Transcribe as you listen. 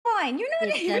on.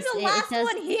 You're the last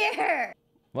one here.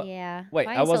 What? Yeah. Wait,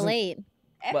 Why I wasn't. so late?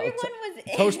 Everyone was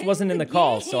in Toast wasn't in the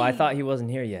call, so I game. thought he wasn't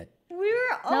here yet. We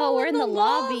were all we're in the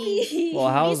lobby. Well,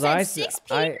 how You was said I? 6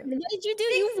 p.m. What did you do?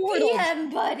 You 6 wardled. p.m.,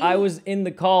 buddy. I was in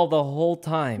the call the whole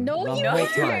time. No, the you whole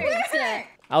time. weren't.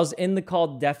 I was in the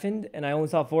call deafened, and I only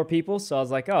saw 4 people, so I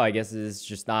was like, oh, I guess it's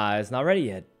just it's not ready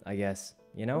yet. I guess,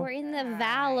 you know. We're in the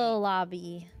Valo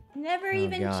lobby. Never Oh,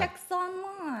 even God. checks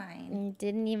online. He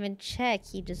didn't even check.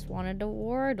 He just wanted to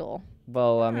wardle.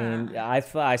 Well, I mean,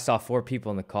 I saw 4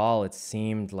 people in the call. It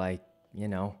seemed like, you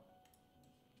know.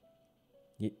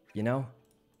 You know.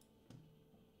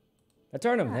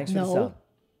 Eternum, thanks for the sub.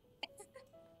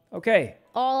 Okay.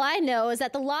 All I know is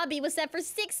that the lobby was set for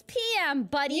 6 p.m.,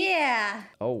 buddy. Yeah.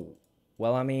 Oh,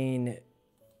 well, I mean,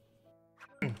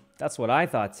 that's what I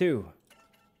thought too.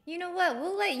 You know what?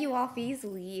 We'll let you off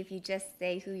easily if you just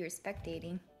say who you're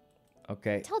spectating.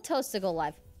 Okay. Tell Toast to go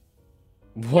live.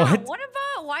 What? Yeah, what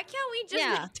about, why can't we just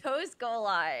Yeah. let Toast go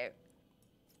live?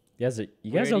 You guys We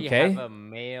okay? already have a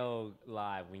male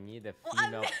live. We need a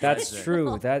female. That's present.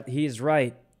 true. He's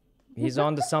right. He's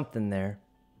on to something there.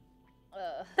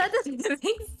 That doesn't make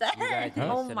You guys sense. need to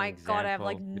Oh set an my god, I have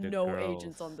like example to the no girls.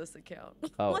 agents on this account.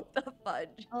 Oh. What the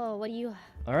fudge? Oh, what do you...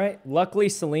 All right. Luckily,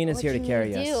 Celine is what here to can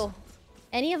carry you us. do?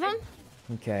 Any of them?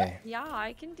 Okay. Yeah,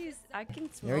 I can do. I can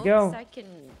There we smoke. go. I can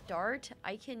dart.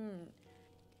 I can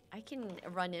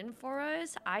run in for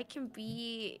us. I can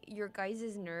be your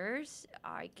guys' nurse.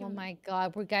 I can. Oh my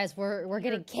god, we're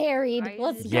getting carried.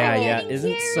 Let's Yeah, go. yeah.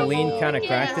 Isn't Celine kind of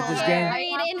cracked at this game?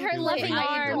 Carried in her loving I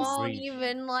arms. don't Breach.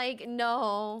 even like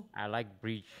no. I like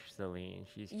Breach Celine.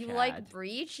 She's You Chad. like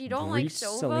Breach? You don't Breach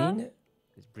like Sova? Celine?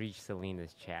 It's Breach Celine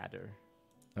is chatter.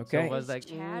 Okay. So I was like,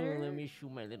 Chatter? let me shoot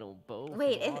my little bow.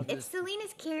 Wait, from all if this-" Celine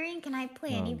is carrying, can I play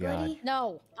Oh, anybody? God.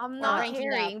 No. I'm Not not ranking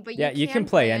carrying, up. but Yeah, you can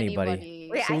play anybody.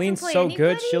 Wait, I can Celine's play so good,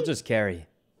 anybody? she'll just carry.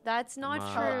 That's not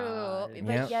Come true. on.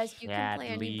 But Yep. yes, you can play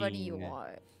anybody you Chadleen.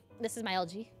 want. This is my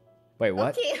LG. Wait,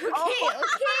 what? Okay,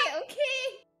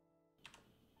 okay.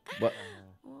 What?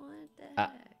 What the Uh,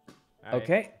 heck? Alright,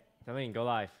 Okay. Celine, go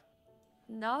live.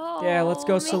 No. Yeah, let's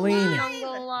go, make Celine. Young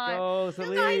go live. Go, You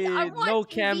Celine. guys, I no watch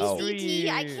chemistry. VCT.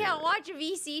 I can't watch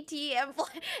VCT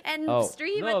and Oh.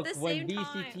 stream Look, at the when same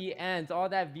VCT time. ends, all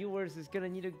that viewers is gonna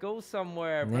need to go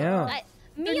somewhere, bro. Yeah.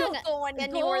 They're Myung, not going go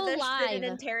anywhere. They're live. sitting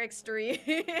in Tarek Street.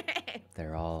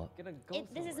 They're all. Gonna go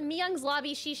This is somewhere. Myung's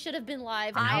lobby. She should have been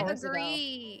live. I hours ago.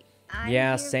 agree. I'm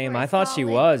Yeah, here same. for a I thought she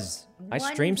solid was. I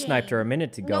one stream sniped her a game.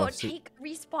 minute ago. No, so- take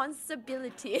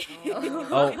responsibility. Oh.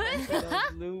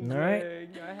 Ludwig, Alright.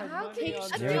 I had How money can on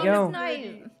you There we that. go.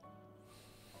 snipe?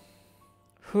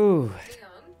 Whew.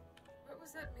 What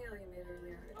was that meal you made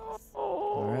earlier?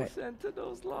 Oh, Alright.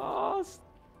 Sentinel's lost.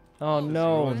 Oh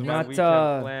no, Ruined my not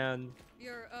weekend plan.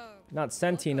 Your not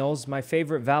Sentinels, my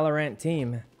favorite Valorant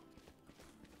team.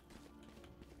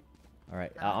 All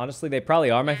right, honestly, they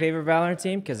probably are my favorite Valorant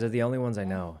team because they're the only ones I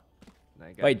know.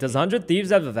 I got Wait, does 100 Thieves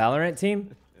have a Valorant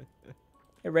team?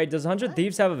 Hey Ray, does 100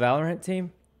 Thieves have a Valorant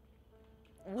team?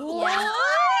 What?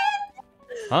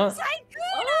 Huh?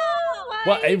 Sykkuno!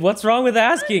 What? Hey, what's wrong with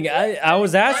asking? I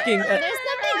was asking. There's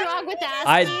nothing wrong with that.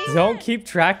 I don't keep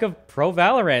track of pro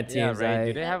Valorant teams. Yeah, Ray, do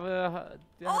I- they have a?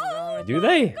 Do they have a Valorant Do team?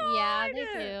 they? Yeah, they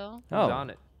do. Who's Oh, on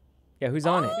it? yeah. Who's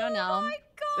on it? I don't know.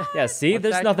 Yeah. See, What's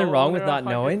there's that nothing wrong with co-owner not of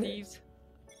 100 knowing. Thieves?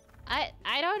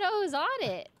 I don't know who's on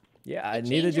it. Yeah, It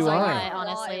neither changes do a I. lot,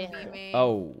 honestly.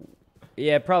 Oh,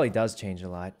 yeah, it probably does change a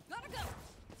lot.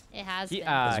 It has He, been.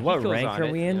 what Hiko's rank on are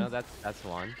it, we you in? know, that's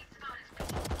one.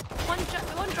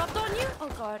 One dropped on you? Oh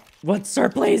god. What, sir,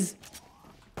 please?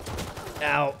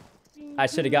 Ow. I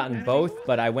should have gotten both,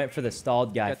 but I went for the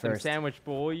stalled guy Get them first. sandwich,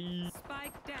 boy.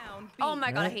 spike down. Oh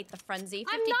my god, I Right. hate the frenzy.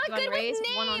 I'm 50 not gun good raise,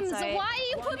 with one on names. site. Why do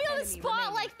you One put me on the enemy spot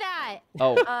remaining. like that?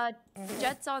 Oh,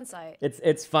 Jets on site.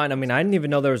 it's fine. I mean, I didn't even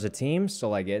know there was a team, so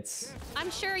like it's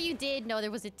I'm sure you did know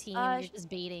there was a team. You're just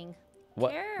baiting.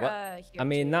 what? Care, What? here I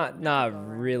mean, too. not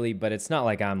really, but it's not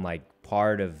like I'm like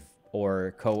part of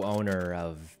or co-owner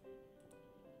of.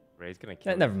 Ray's gonna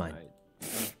kill Never you mind.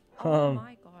 tonight. Oh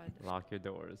my god. Lock your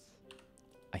doors.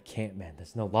 I can't, man.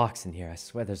 There's no locks in here. I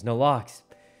swear, there's no locks.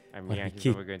 I What mean, do we here's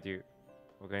keep? what we're gonna do.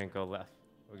 We're gonna go left.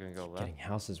 We're gonna go left. Getting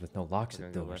houses with no locks We're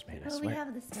at gonna go doors, left man. I Oh, we swear.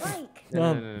 have the spike. No,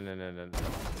 Um, no, no, no, no, no.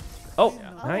 Oh,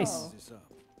 Yeah. nice.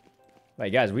 Wait,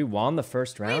 guys, we won the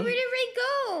first Wait, round. where did Ray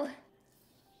go?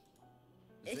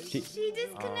 She- She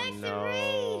disconnected Oh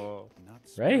Ray? no.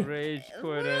 Rage Ray.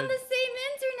 We're on quitted. the same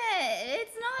internet.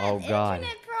 It's not Oh, God.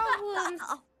 internet problems.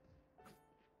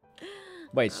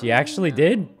 Wait, she actually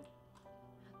did?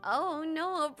 Oh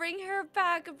no, bring her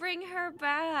back. Bring her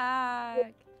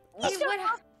back. Wait,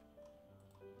 what?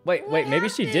 Wait, What maybe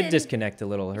she did happened? disconnect a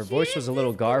little. Her voice was a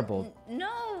little garbled.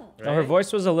 No. No, her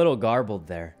voice was a little garbled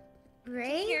there.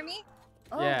 Ray? Hear me?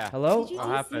 Oh, Yeah. Hello? did you What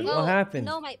just happened? see? What happened?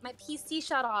 No, my PC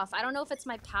shut off. I don't know if it's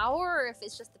my power or if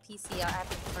it's just the PC. I have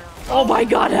to turn off. Oh my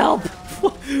god, help!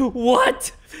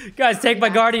 What? Guys, take my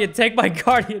guardian, take my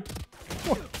guardian.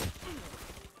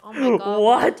 Oh my god.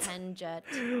 What? 10 jet.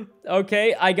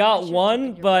 Okay, I got should one,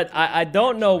 take your but I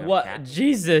don't know Actually, what. okay.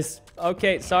 Jesus.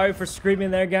 Okay, sorry for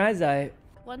screaming there, guys.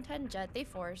 110 jet. They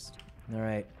forced. All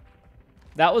right.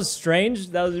 That was strange.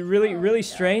 That was really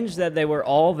strange that they were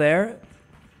all there.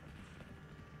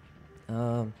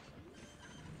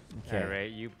 Okay.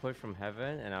 Alright, you push from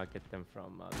heaven, and I'll get them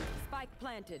from. Spike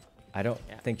planted. I don't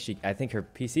think she. I think her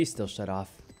PC still shut off.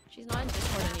 She's not in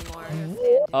Discord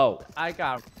anymore. Oh, I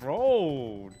got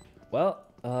rolled. well.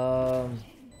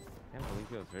 Can't believe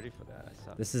he was ready for that. I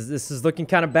saw. This is looking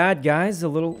kind of bad, guys. A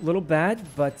little bad,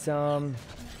 but Alright.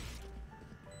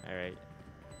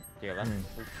 Yeah, left.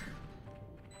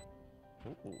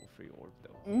 Ooh, free orb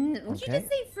though. Would you Okay. just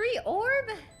say free orb?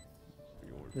 Free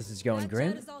orb. this is going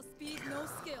grim.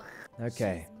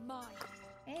 Okay.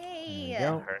 Hey.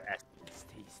 There we go. Her essence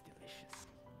tastes delicious.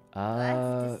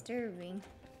 That's disturbing.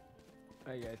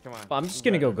 Alright, guys, come on. I'm just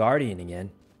gonna go guardian again.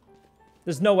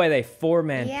 There's no way they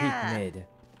 4-man Yeah. peek mid.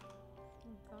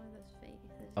 God, that's fake.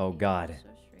 This Oh, game is God. So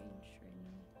strange right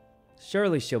now.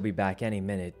 Surely she'll be back any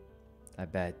minute. I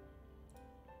bet.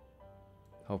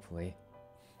 Hopefully.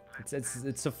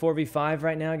 It's a 4v5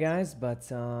 right now, guys. But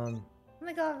Oh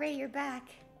my god, Ray, you're back.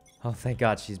 oh, thank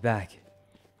God she's back.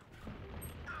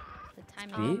 The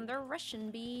time Beat? The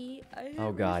Russian bee. I hit Oh,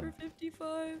 Ray God. For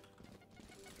 55.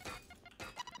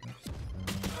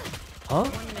 Huh?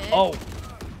 One mid. Oh.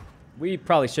 We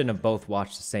probably shouldn't have both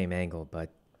watched the same angle, but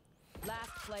Last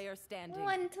player standing.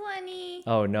 120.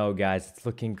 oh no, guys, it's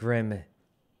looking grim.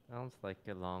 Sounds like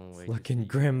a long way. Looking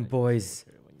grim, boys.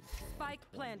 Spike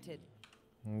planted.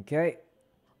 Okay.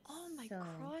 Oh my So-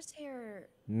 crosshair.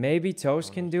 Maybe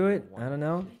Toast can do it. I don't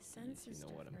know. My sense You is know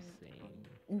what I'm different.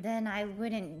 saying? Then I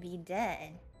wouldn't be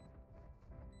dead.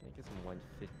 Can I get some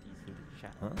 150s in the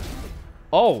chat? Huh?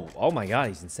 Oh my God,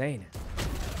 he's insane.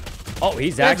 Oh,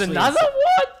 he's There's actually another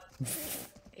one?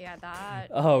 Yeah, that.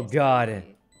 Oh, is God.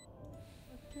 great.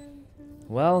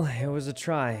 Well, it was a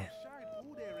try.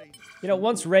 You know,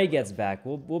 once Ray gets back,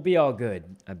 we'll be all good.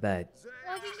 I bet.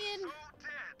 Logging in.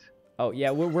 Oh yeah,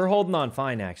 we're holding on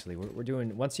fine actually. We're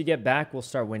doing. Once you get back, we'll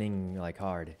start winning like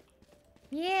hard.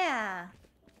 Yeah.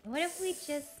 What if we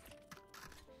just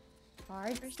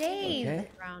hard save? Okay.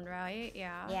 Round, right?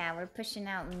 Yeah. Yeah, we're pushing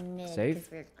out mid Save?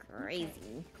 because we're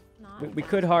crazy. Not We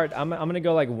could hard. I'm gonna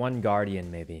go like one guardian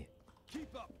maybe.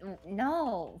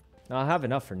 No. I'll have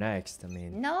enough for next. I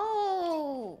mean,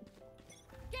 No.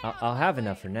 I'll have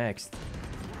enough for next.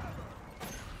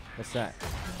 What's that?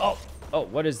 Oh,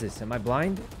 what is this? Am I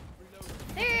blind?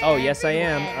 They're Oh, yes, I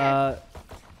everywhere. am.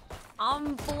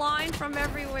 I'm blind from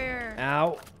everywhere.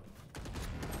 Ow.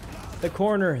 The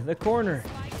corner.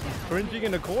 Cringing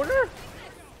in the corner?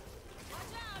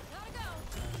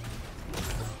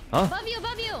 Huh? Above you,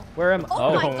 above you. Where am?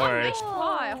 Oh, my don't god, worry. nice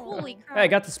try. Holy crap. Hey, I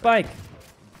got the spike.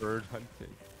 Bird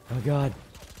hunting. Oh God.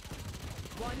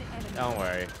 One enemy. Don't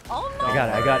worry. Oh my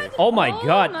I got it. Oh my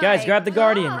God, guys, my grab the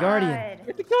guardian. God.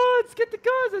 Get the guns! Get the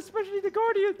guns! Especially the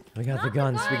guardian! We got the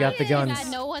guns. We got the God, guns.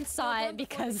 no one saw it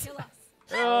because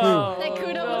Oh,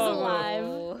 Sykkuno was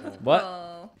alive. What?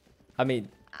 Oh. I mean,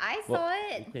 I Well- saw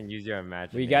You it. can use your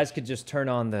imagination. well, you guys could just turn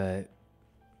on the.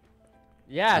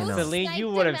 Yeah, know. Celine, you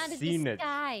Sniped would him have out of the seen it.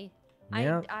 sky.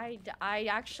 Yeah. I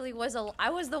actually was I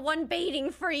was the one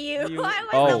baiting for you. You- I was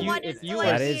Oh. the one if you who were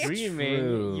That is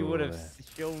streaming, you would have true.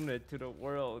 shown it to the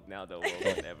world. Now the world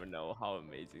will never know how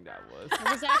amazing that was. It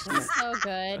was actually so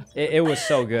good. It was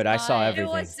so good. I saw It It everything.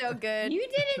 was so good. You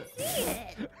didn't see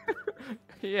it.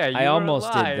 Yeah, you I were almost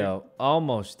alive. did though.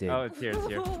 Almost did. Oh, it's here, it's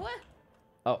here. What?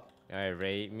 Oh. Alright,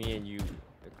 Ray, me and you,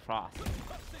 the cross.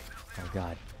 Oh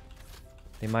God.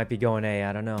 They might be going A.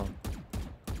 I don't know.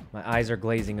 My eyes are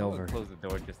glazing I'm over. gonna close the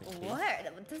door just in case.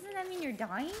 What? Doesn't that mean you're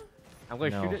dying? I'm gonna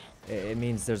No. shoot it. It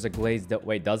means there's a glazed.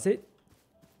 Wait, does it?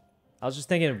 I was just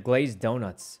thinking of glazed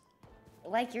donuts.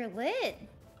 Like you're lit.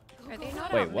 Are they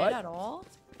not Wait, out mid what? at all?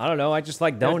 I don't know. I just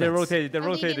like donuts. They're rotated. They're They're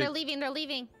leaving, rotated. they're leaving, they're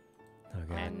leaving.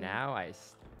 Okay. And now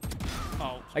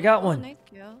Oh. I got Oh, one. nice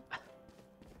kill.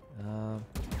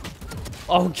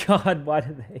 Oh God, why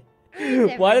do they?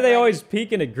 Where's Why do they everybody? always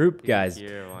peek in a group, guys?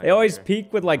 here, one They always here.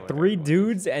 peek with like Whatever 3 it was.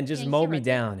 dudes and just Yeah, mow here, me right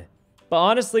there. down. But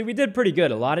honestly, we did pretty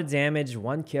good. A lot of damage,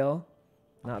 1 kill.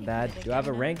 Not bad. Do I have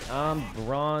a rank?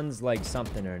 Bronze like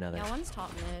something or another. Yeah, one's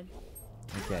top mid.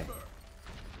 Okay.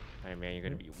 Hey man, you're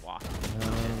gonna be walking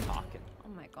Um, and talking. Oh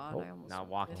my god, Oh, I almost. Now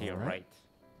walk to your Alright. right.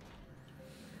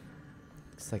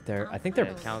 Looks like they're. I think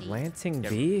they're Count. planting Yeah.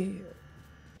 B.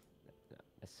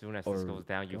 As soon as Or this goes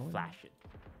down, you going. flash it.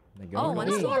 They Oh, going one's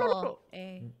B. single.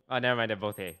 A. Oh, never mind. They're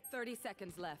both A. 30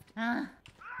 seconds left.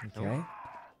 Okay.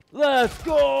 Let's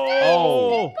go!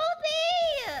 Oh.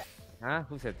 Huh?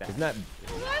 Who said that? Isn't that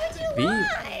Why would you B?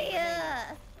 lie?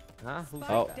 Huh? Who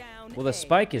said Oh. that? Down Well, the A.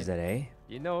 spike is at A.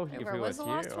 You know if where it was was the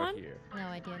here last or one? here. No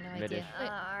idea, no Mid-ish. idea. Wait,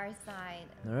 Our side.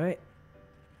 All right.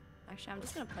 Actually, I'm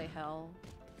just gonna play hell.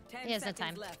 10 He has no seconds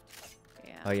time. left.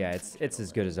 Yeah. Oh yeah, it's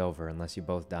as good as over unless you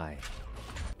both die.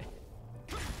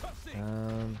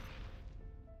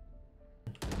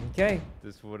 Okay.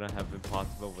 This wouldn't have been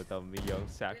possible without me young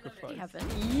sacrifice. Heaven.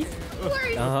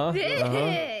 We're Uh-huh,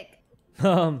 sick.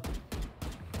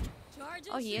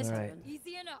 Oh, he is All right. heaven.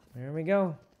 Easy enough. There we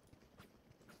go.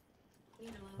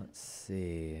 Let's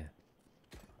see.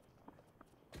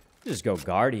 Just go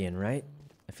Guardian, right?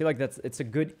 I feel like it's a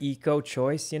good eco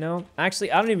choice, you know?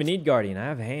 Actually, I don't even need Guardian. I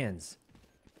have hands.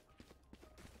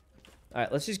 All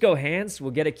right, let's just go hands.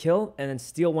 We'll get a kill and then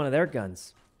steal one of their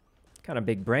guns. Kind of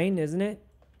big brain, isn't it?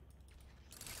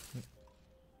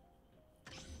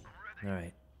 All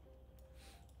right.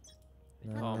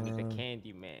 They call me the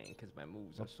Candy Man because my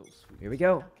moves are so sweet. Here we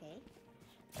go. Okay.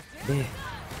 Yeah.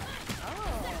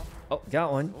 Oh,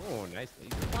 got one. Oh, nice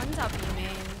laser. One's up, you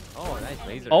man. Oh, nice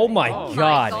laser. Oh my Oh,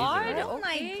 God. Oh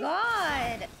my Okay.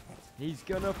 god. He's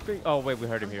gonna think. Oh wait, we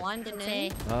heard him here. One didn't. Okay.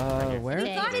 Where?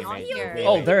 Okay. God is On POV. here.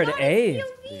 Oh, they're at A.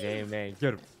 He's A man.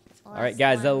 Get him. All right,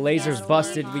 guys, the laser's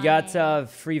busted. We got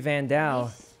free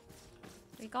Vandal.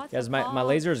 We got Guys, the my ball.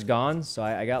 laser's gone, so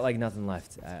I got like nothing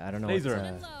left. I don't know. what,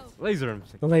 Laser. Laser him.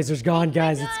 the laser's gone,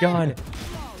 guys. It's gone.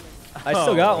 I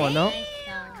still got one though.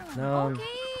 No. Okay.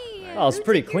 Oh, it's Who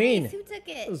pretty took your clean. ace? Who took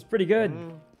It it? was pretty good.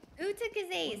 Who took his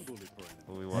ace?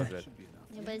 Who was it?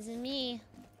 It wasn't me.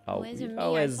 Oh, wasn't me.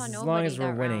 oh, I as saw long nobody as we're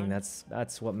that winning, round.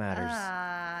 that's what matters.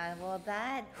 Well,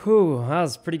 that. Whew, that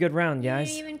was a pretty good round, You guys.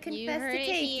 didn't even confess You to heard it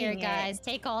taking here, it. guys.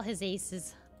 Take all his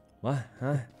aces. What?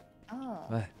 Huh? Oh.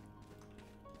 What?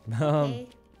 Okay.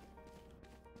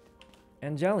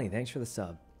 Angeli, thanks for the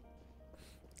sub.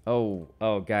 Oh,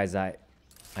 guys, I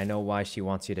know why she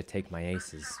wants you to take my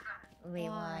aces. Wait,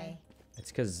 why?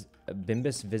 It's because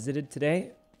Bimbus visited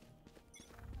today.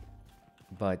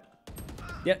 But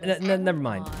yeah, never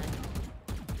mind.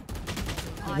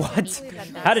 What?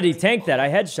 How did he tank that? I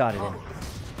headshotted him.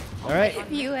 All right.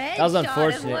 You That was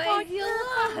unfortunate. Why you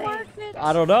lie?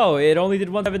 I don't know. It only did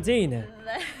 117.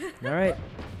 All right.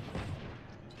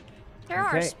 They're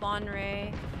our Okay. spawn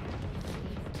ray.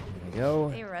 There we go.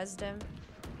 They rezzed him.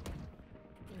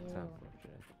 It's unfortunate.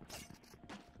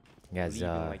 Guys,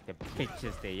 Leaving like the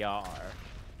bitches they are.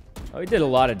 oh, he did a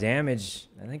lot of damage.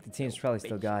 I think the team's probably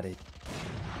still got it.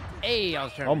 Hey, I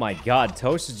was trying. Oh my God,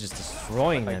 Toast is just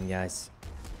destroying them, guys.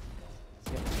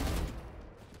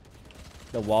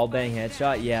 The wall bang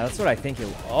headshot. Yeah, that's what I think it.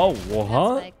 Oh,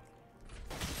 what?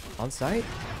 On site?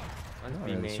 Must Not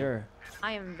be really me. sure.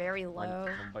 I am very low.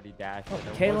 Somebody dash. Oh,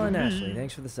 Kayla and Ashley,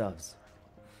 thanks for the subs.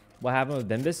 What happened with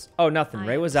Bimbus? Oh, nothing. I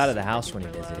Ray am was out of the super house when he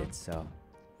duper low. visited, so.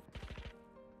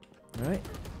 All right.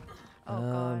 Oh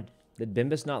god. Did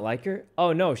Bimbus not like her?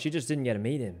 Oh no, she just didn't get to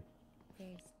meet him.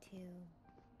 There's two.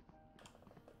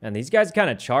 And these guys kind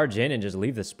of charge in and just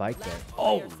leave the spike there.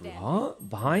 Oh, huh?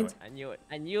 Behind? I knew it.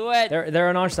 I knew it. They're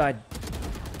on our side.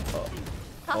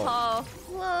 Oh.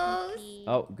 Close.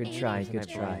 Oh, good try, good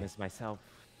I try. missed myself.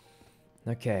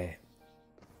 Okay.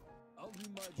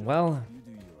 Well,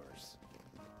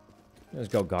 let's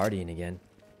go Guardian again.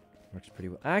 Works pretty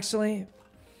well. Actually,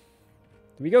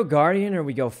 do we go Guardian or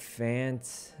we go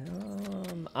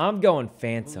Phantom? I'm going Who's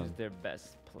Phantom. their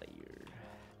best player?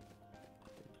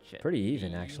 Jet Pretty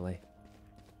even, B. actually.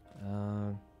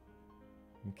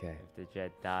 Okay. If the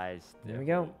jet dies, There their we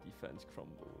go. whole defense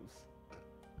crumbles.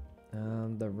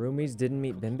 The roomies didn't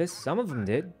meet Bimbus. Some of them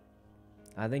did.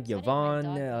 I think Yvonne,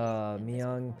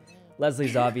 Myung,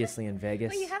 Leslie's obviously in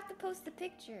Vegas. Well, you have to post a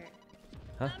picture.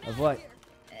 Huh? Of what?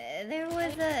 There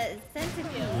was a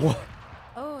centipede. What?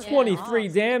 Oh, they're 23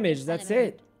 off. damage. That's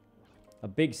it. A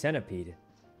big centipede.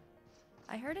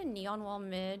 I heard a neon wall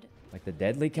mid. Like the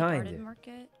deadly Garden kind.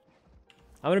 market.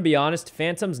 I'm gonna be honest,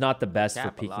 Phantom's not the best for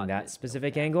Cap a peeking lot that mid,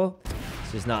 specific no cap. angle.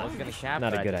 It's just I not, was gonna cap,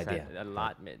 not but a I good just had idea. A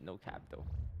lot mid, no cap though.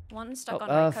 One stuck on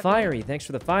Oh, right cubby. Fiery, thanks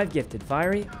for the 5 gifted.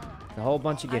 Fiery, a whole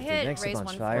bunch of I gifted. hit Thanks a raise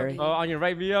bunch, 140. Fiery. Oh, on your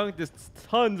right, Myung, there's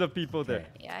tons of people there.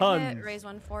 Yeah, I Tons. hit raise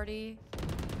 140.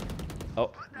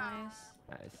 Oh, Nice.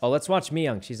 Nice. oh, let's watch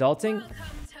Myung. She's ulting.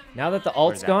 Now that the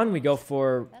ult's that? gone, we go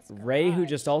for Ray, who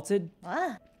just ulted.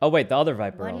 What? Oh wait, the other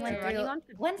Viper One ulted. went Running through. on-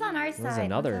 One's on our There's side.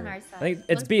 another. One's on our I side. think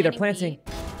it's One's B. They're planning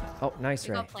planting. B. Oh, nice,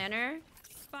 You Ray. got planner?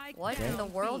 Spike What Okay. in the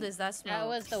world is that smoke? That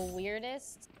was the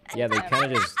weirdest. Yeah, they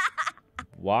kind of just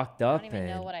walked I up don't even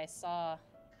know and what I saw.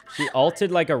 she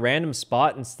ulted like a random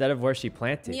spot instead of where she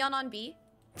planted. Neon on B.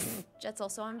 Jet's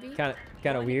also on B. Kind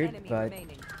of One weird, enemy but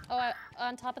remaining. Oh,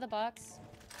 on top of the box.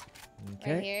 Right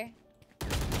okay. here.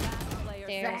 Last player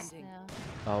Stairs standing. now.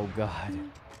 Oh god.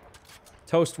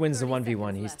 Toast wins the 30 1v1.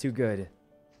 seconds He's left. too good.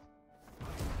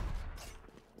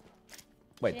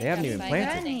 Wait, She they haven't didn't even grab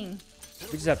Spike. planted. Running.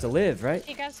 We just have to live, right?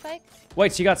 You grab Spike?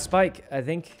 Wait, she got Spike, I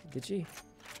think. Did she?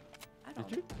 I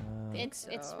don't It's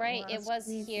so. right. It Let's was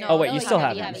see. here. Oh wait, No, you still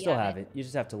have you it. You still have it. You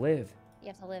just have to live. You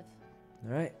have to live.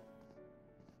 All right.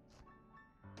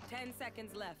 10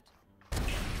 seconds left.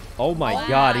 Oh my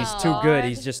god, he's too good. God.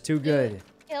 He's just too good.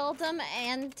 Killed him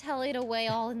and tellied away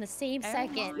all in the same Oh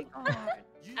second. my God.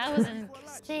 I was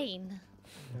insane.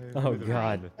 Oh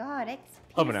god. God, it's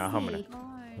Humana, PC. humana.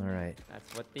 All right.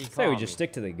 That's what they Say call we just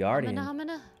stick to the Guardian. All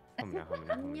Humana. Humana,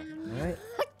 humana, humana. right.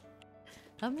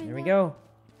 Humana. There we go.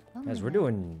 Guys, we're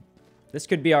doing... This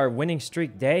could be our winning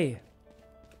streak day.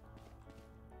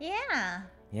 Yeah.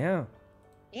 Yeah.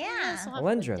 Yeah. so- What's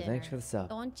Alendra, for thanks dinner? for the sub.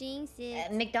 Don't jinx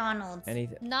it. McDonald's.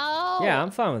 Anything? No. Yeah,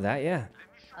 I'm fine with that. Yeah.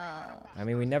 Oh. I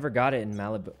mean, we never got it in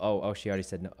Malibu. Oh, she already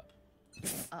said no.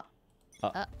 Get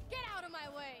out of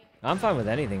my way. I'm fine with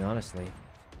anything, honestly.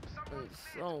 It's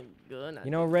so good.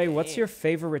 You know, Ray, what's your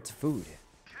favorite food?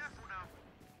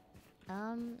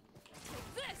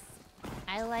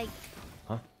 I like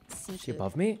Huh? Is she seafood.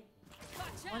 above me?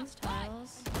 One's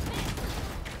tiles.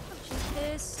 She's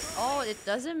this. Oh, it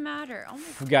doesn't matter. Oh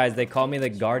my Guys, they call me the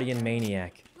Guardian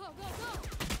Maniac.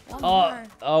 God.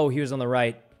 Oh, oh, he was on the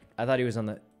right. I thought he was on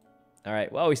the... All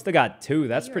right. Well, we still got two.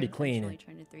 That's pretty clean. Trying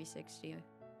to 360.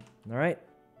 All right.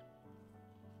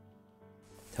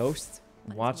 Toast,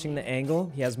 watching the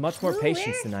angle. He has much more Ooh,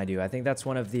 patience where? than I do. I think that's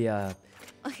one of the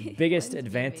biggest One's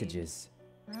advantages.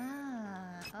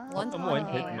 Ah. Oh. One's Someone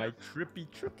on hit A. my trippy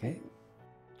trip. Okay.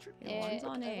 One's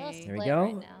on They're A. split There we go.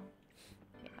 Right now.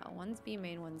 Yeah, one's B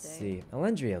main, one's A. Let's see.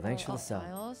 Alendria, thanks for Oh, the sub.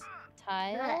 tiles.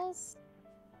 Tiles.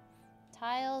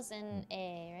 Tiles and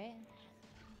A, right?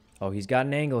 Oh, he's got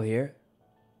an angle here.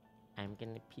 I'm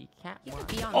gonna peek cat He one.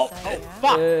 could be on Oh, site, oh, yeah?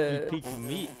 fuck! Uh, He peeked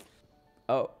me.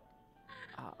 Oh,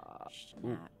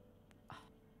 Snap.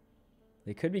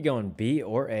 they could be going B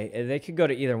or A. They could go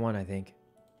to either one, I think.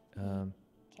 Okay,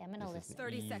 I'm gonna This is listen.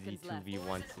 30 easy seconds left.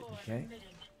 2v1 Okay.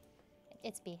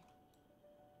 It's B.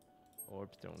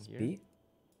 Orbs thrown here. B.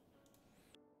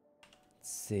 Let's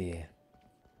see.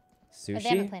 But they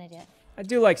haven't Sushi? planted yet. I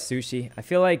do like sushi. I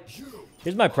feel like...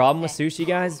 Here's my problem with sushi,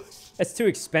 guys. It's too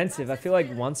expensive. I feel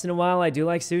like once in a while I do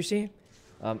like sushi.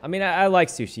 I mean, I like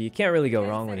sushi. You can't really go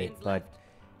wrong with it. But,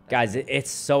 guys,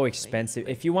 it's so expensive.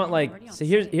 If you want, like... So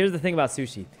here's the thing about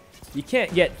sushi. You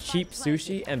can't get cheap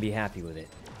sushi and be happy with it.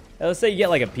 Let's say you get,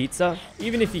 like, a pizza.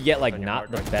 Even if you get, like, not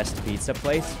the best pizza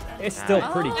place, it's still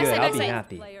pretty Oh, good. I'll be exit.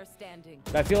 happy. Player standing.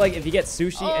 But I feel like if you get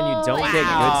sushi and you don't get good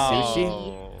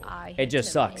sushi, I it just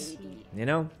hit sucks. him. You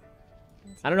know?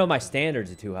 I don't know if my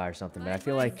standards are too high or something, but I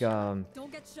feel like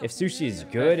if sushi is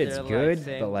good, it's good,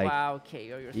 but like Wow, KO,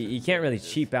 you're you so can't really good.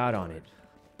 cheap out on it.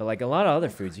 But like a lot of other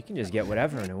foods, you can just get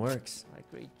whatever and it works.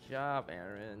 Great job,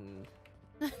 Aaron.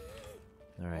 All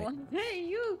right. Hey,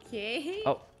 you okay?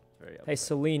 Oh, Very hey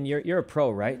Celine, you're a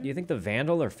pro, right? Do you think the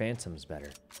Vandal or Phantom's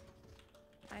better?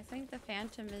 I think the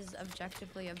Phantom is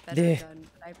objectively a better Yeah. gun.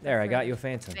 But There, I got prefer you a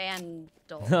Phantom.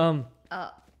 Vandal.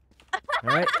 All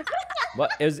right.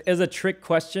 What is a trick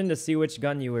question to see which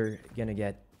gun you were gonna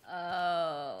get?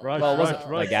 Oh. Rush, Well, it wasn't rush,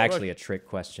 like rush, actually a trick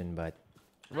question, but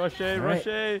Rush A, All rush right.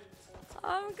 A.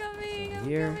 I'm coming. I'm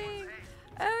Here. coming.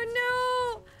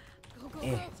 Oh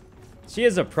eh. She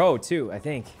is a pro too, I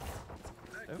think.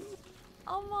 no.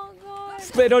 Oh my god.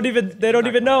 They don't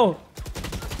even know.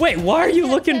 Wait, why are you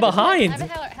looking behind?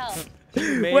 Help.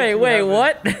 Wait,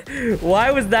 what?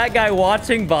 Why was that guy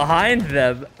watching behind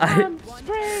them?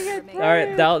 All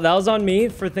right, that was on me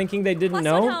for thinking they didn't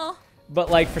know. But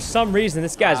like for some reason,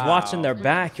 this guy's watching their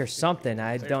back or something.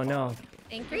 I don't know.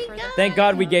 Thank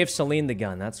God we gave Celine the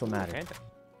gun. That's what mattered. Phantom.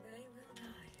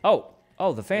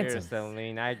 Oh, the Phantom. Here,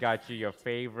 Celine, I got you your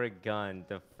favorite gun,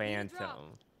 the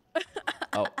Phantom.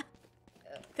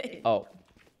 Oh.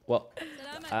 Well,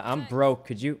 I'm broke.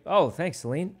 Could you? Oh, thanks,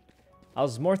 Celine. I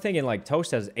was more thinking like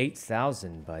Toast has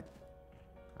 8,000, but.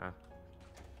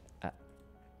 Huh?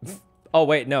 Oh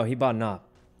wait, no, he bought an op.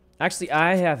 Actually,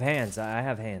 I have hands. I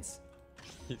have hands.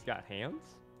 He's got hands?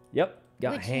 Yep,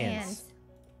 got Which hands. hands?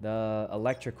 The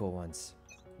electrical ones.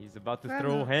 He's about to From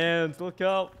throw who? hands. Look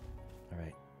out. All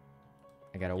right.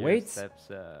 I gotta Your wait. Steps,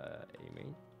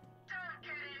 aiming.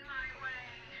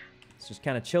 Let's just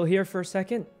kind of chill here for a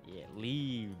second. Yeah,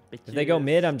 leave. If they go bitches.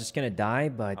 mid, I'm just gonna die,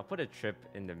 but I'll put a trip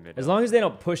in the middle. as long as they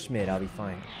don't push mid, I'll be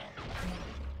fine.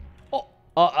 Oh,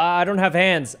 I don't have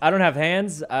hands. I don't have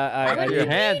hands. I Your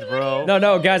hands, bro.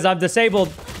 No, guys, I'm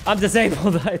disabled. I'm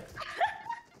disabled.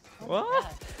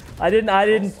 What? I didn't.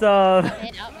 Mid, out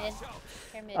mid.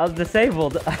 Here, mid. I was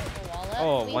disabled. Wall up.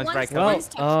 Oh, We one's want right someone's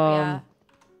coming. touch,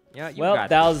 Yeah, you Well, got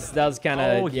that this. was kind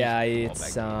Oh, of yeah. he's-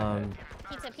 It's oh my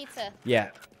God. Pizza. yeah.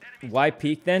 Why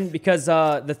peek then? Because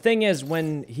the thing is,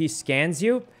 when he scans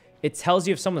you, it tells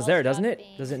you if someone's there, doesn't it?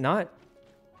 Does it not?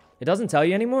 It doesn't tell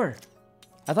you anymore.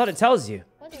 I thought it tells you.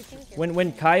 What is it here?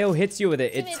 When Kaio hits you with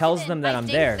it, it tells them that I I'm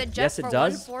think there. the jet Yes, it for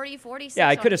does. 140, 46 Yeah,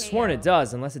 I on could have sworn KO. it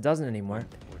does, unless it doesn't anymore.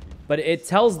 But it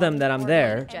tells them that I'm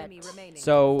there. Enemy remaining.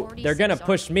 So they're gonna 46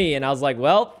 push on me, and I was like,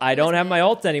 well, I don't have my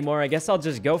ult anymore. I guess I'll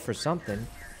just go for something.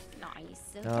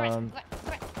 Nice. Nice.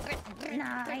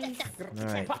 All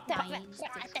right.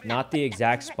 Not the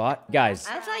exact spot, guys.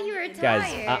 I thought you were tired.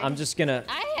 Guys, I'm just gonna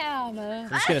I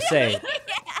am. say,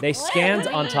 they scanned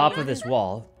on top of this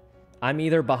wall. I'm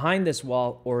either behind this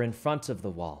wall or in front of the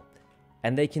wall,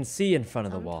 and they can see in front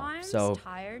of the wall. Sometimes So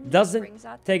tiredness doesn't brings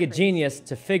out the take a genius crazy.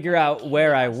 to figure out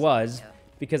where I was, Yeah.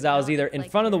 because I was No, either it's in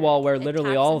like front of the your- wall where it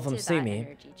literally taps all of them into see that me,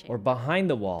 energy or chamber. behind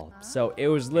the wall. So it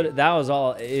was that was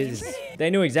all. They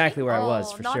knew exactly where I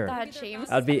was Oh, for not sure. that,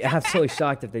 James. I'd be absolutely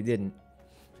shocked if they didn't.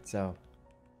 So.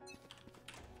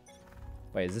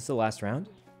 Wait, is this the last round?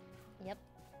 Yep.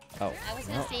 Oh. I was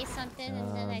gonna say something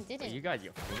and then I Oh, didn't. you got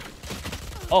your.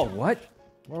 Oh, what?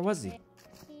 Where was he?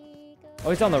 Oh,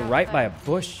 he's on the right by a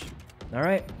bush. All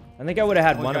right. I think I would have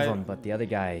had One one of guy- them, but the other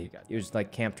guy, he was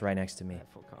like camped right next to I me. have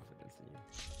full confidence in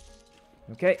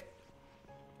you. Okay.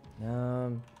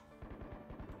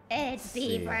 It's B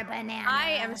see. for banana.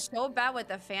 I am so bad with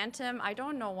the Phantom. I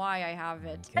don't know why I have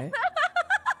it. Okay.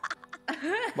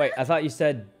 Wait, I thought you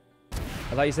said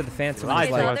the Phantom was Lies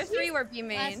The to like. us. other three were B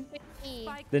main. Last 50.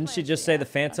 Didn't she just say the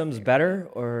Phantom's better,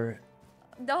 or?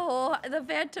 No, the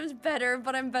Phantom's better,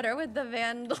 but I'm better with the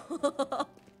Vandal.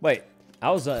 Wait,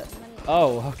 I was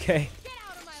Oh, okay.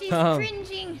 She's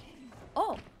cringing.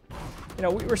 Oh, You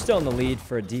know, we were still in the lead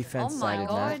for a oh defense-sided my map.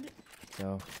 god.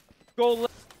 So. Go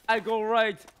left, I go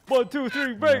right. 1, 2,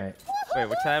 3, break. Alright. Wait,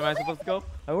 what time am I supposed to go?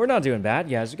 We're not doing bad,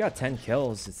 guys. We got 10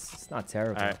 kills. It's not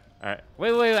terrible. Alright, alright.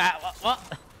 Wait. What?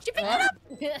 She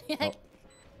picked it up.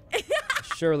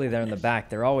 Surely they're in the back.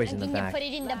 They're always in the Can you back. put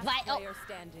it in the bite? Oh, Player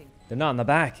standing. They're not in the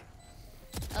back.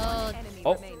 oh, Enemy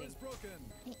Oh. remaining.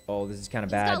 Oh, this is kind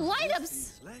of he's got bad.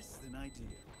 lineups.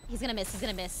 He's gonna miss. He's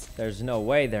gonna miss. There's no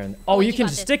way they're in. Oh, you you can got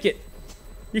just this. stick it.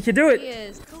 You can do He it.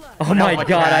 is. Oh my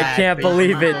god, I can't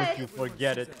believe it. Don't you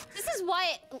forget it. This is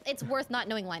why it's worth not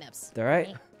knowing lineups. All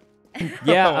right.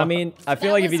 Yeah, I mean, I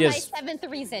feel like if he That was just my 7th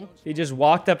reason.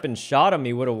 walked up and shot him,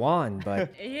 he would have won.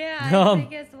 But Yeah, Um, I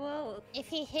guess well. If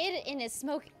he hid in his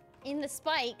smoke in the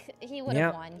spike, he would Yeah.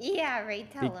 have won. Yeah, right.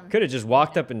 he Tell him. could have just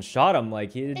walked up and shot him.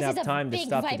 Like he didn't This have is a time to big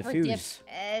stop the Viper defuse. diff.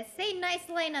 Say nice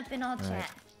lineup in all chat.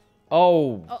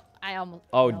 Oh. Oh, I almost.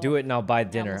 Oh, no. do it and I'll buy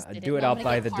dinner. almost did Do it. it, No, I'll I'm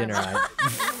buy gonna the get dinner.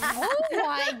 Oh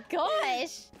my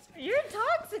gosh. You're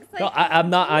toxic. No, I'm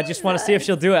not. I just want to see if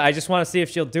she'll do it. I just want to see if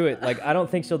she'll do it. Like, I don't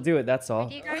think she'll do it. That's all.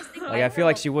 Do you guys think Like, I feel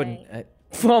like she will wouldn't. play?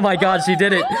 Oh my god, she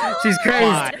did it. She's crazed.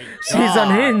 My She's God.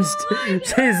 unhinged.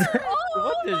 She's.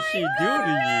 What did she do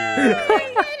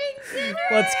to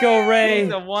Let's go, you? Ray.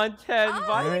 He's a 110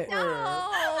 Alright.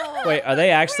 Viper. Wait, are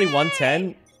they actually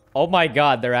 110? Oh my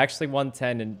god, they're actually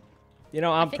 110. And, you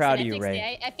know, I'm Fixed proud it, of you, I fixed Ray.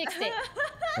 it, I fixed it.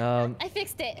 I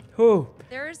fixed it. Whew.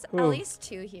 There's Ooh. at least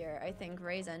 2 here, I think.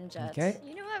 Ray's and Jet. Okay.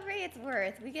 You know what, Ray? It's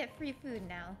worth. We get free food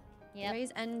now. Yep.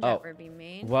 Ray's and Oh. Jet were being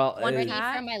made. Well, One Ready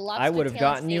cat. for my lobster I would have tail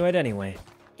gotten you steak. it anyway.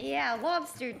 Yeah,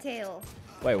 lobster tail.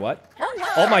 Wait, what?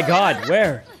 Oh my god,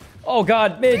 where? Oh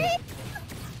god, mid.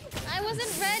 I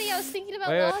wasn't ready. I was thinking about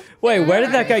Wait, lobster. Wait, where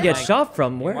did that guy get Flank. shot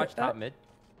from? You Where? watch top mid.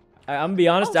 I'm gonna be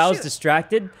honest, Oh, I was shoot.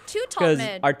 distracted 2 top because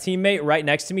mid. our teammate right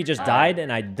next to me just died,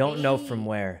 and I don't know from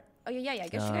where. Oh yeah. I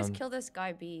guess you guys Um, kill this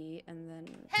guy B and then.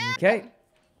 Okay,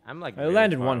 I'm like. I really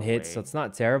landed far one hit, away. so it's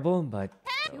not terrible, but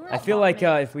You were I feel top like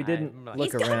mid. if we didn't I'm like-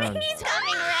 look around. He's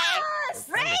coming,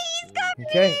 Ray. Ray, he's coming.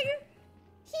 Okay,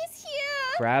 He's here.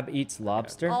 crab eats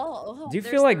lobster. Oh, Do you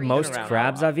there's feel like 3. most around.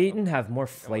 crabs I've eaten have more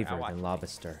flavor watch than it.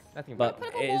 lobster? Nothing But but. Put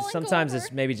up a bowl and go sometimes it's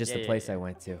over. maybe just Yeah, the yeah, place yeah. I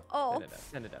went to. Oh.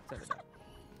 Send it up.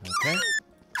 Okay.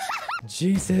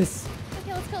 Jesus.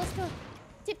 Okay, let's go.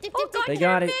 Tip. Oh god, They care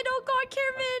got it. mid. Oh god,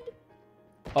 care mid.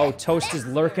 Oh, Toast is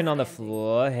lurking on the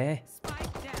floor. Hey.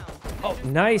 Spike down. Oh,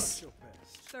 nice.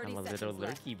 30 I'm a seconds little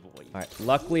left. lurky boy. All right.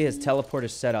 Luckily, his teleport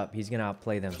is set up. He's gonna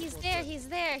outplay them. He's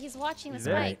there. He's watching the He's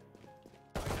there. spike.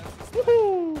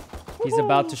 Woohoo! He's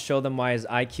about to show them why his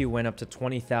IQ went up to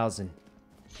 20,000.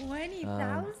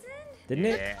 20,000? Didn't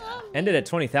it? Ended at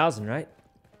 20,000, right?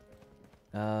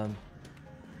 The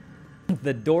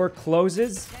door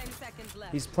closes. 10 seconds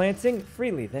left. He's planting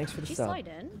freely. Thanks for the She sub. slide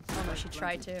in? Oh no, she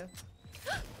tried to.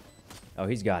 Oh,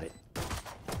 he's got it.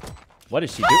 What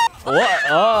does she do? What?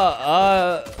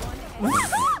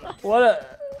 What a...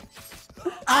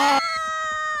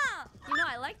 You know,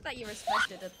 I like that you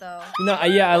respected it though. No,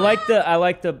 yeah, I like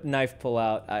the knife pull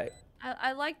out. I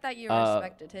like that you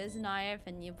respected his knife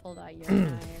and you pulled out your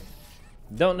knife.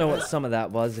 Don't know what some of that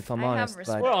was, if I'm I have honest,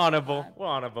 respect. but We're honorable. We're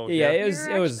honorable. yeah, here. it was.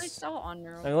 You're It was. actually so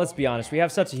honorable. I mean, let's be honest. We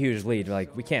have such a huge lead.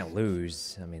 Like, we can't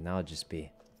lose. I mean, that would just be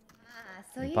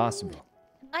So impossible.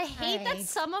 I hate that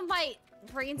some of my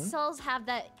brain cells have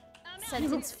that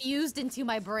sentence fused into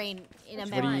my brain in a What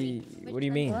do memory. you? What do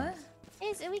you mean? What?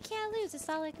 We can't lose. It's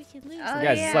not like we can lose. Oh,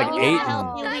 Guys, it's like We 8 have and- a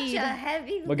healthy Such a lead.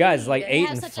 heavy Well, guys, like lead. 8 We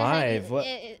have and such a heavy- 5. What?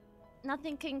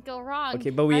 Nothing can go wrong. Okay,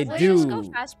 but we Let's just go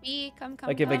do. fast, B. Come.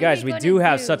 Okay, come. but guys, we gonna do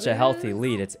have do, such a healthy lose?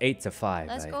 lead. It's 8 to 5.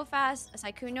 Let's go fast.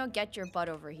 Sykkuno, get your butt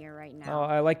over here right Oh, now.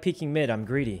 I like peeking mid. I'm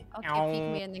greedy. Okay, peek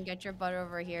me and then get your butt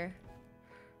over here.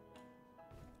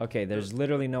 Okay, there's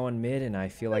literally no one mid, and I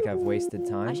feel like I've wasted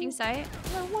time. Flashing sight.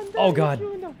 Oh god.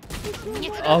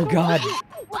 Oh god.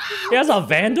 He has a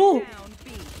vandal? Down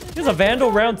B. He has a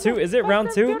vandal round 2. Is it round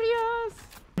 2?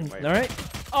 Wait. All right.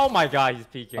 Oh my god, he's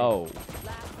peeking. Oh.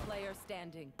 Last player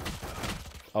standing.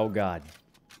 Oh god.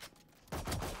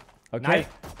 Okay. Nice.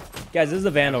 Guys, this is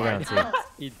a vandal round 2.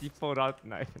 He pulled out the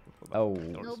knife. Oh.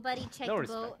 Nobody check No the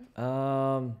respect.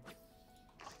 boat.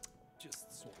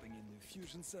 Just swapping in the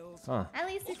fusion cells. Huh. At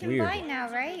least you can Weird. buy now,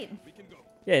 right? We can go.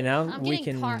 Yeah, now I'm we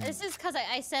getting can. This is because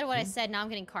I said what I said. Now I'm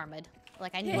getting karma'd.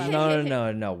 Like I knew. I No, would. no,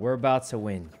 no, no. We're about to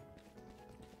win.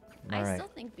 All I right. still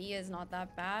think B is not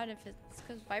that bad if it's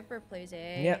because Viper plays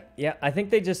A. Yeah, yeah. I think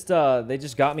they just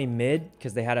got me mid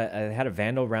because they had a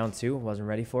vandal round 2. Wasn't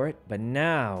ready for it, but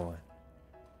now.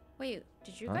 Wait,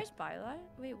 did you Huh? guys buy that?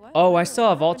 Wait, what? Oh, I Where- saw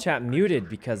what Vault happened? Chat muted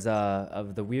because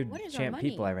of the weird What is our champ money?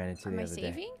 people I ran into Am the I other day.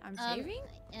 saving? I'm saving?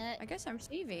 I guess I'm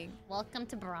saving. Welcome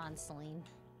to bronze, Celine.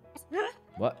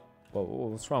 What?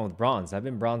 What's wrong with bronze? I've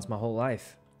been bronze my whole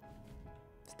life.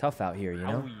 It's tough out here, you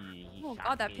know. Oh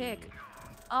god, that pick.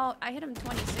 Oh, I hit him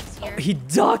 26 here. He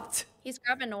ducked. He's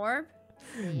grabbing orb.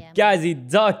 Yeah. Guys, he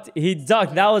ducked. He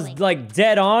ducked. That was like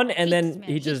dead on, and then man,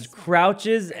 he peeks, just man.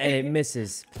 crouches and it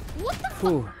misses. What the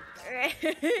Whew.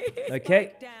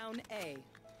 Okay. Down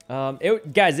A.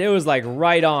 Guys, it was like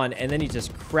right on, and then he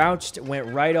just crouched, went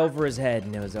right over his head,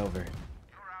 and it was over.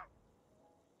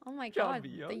 Oh my god, Chubby,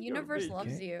 the you're universe big.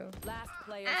 loves you. Last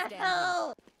player Ah, standing.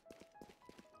 Apple!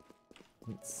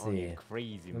 Let's Oh, see. you're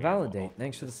crazy, man. Validate.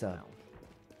 Thanks for the sub.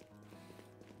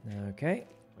 Okay.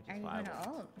 Are you gonna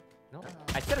ult? No.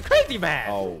 I said a crazy man.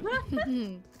 Oh.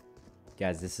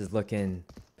 Guys, this is looking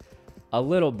a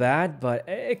little bad, but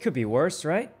it could be worse,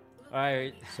 right?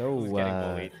 Alright. So, Who's getting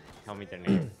bullied? Tell me their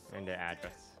name and their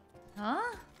address. Huh?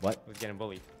 What? Who's getting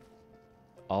bullied?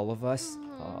 All of us?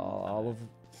 All of...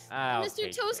 I'll Mr.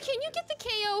 take Toast, it. can you get the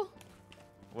KO?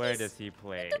 Where does he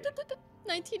play?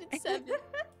 19 and 7.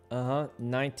 Uh-huh.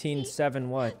 19-7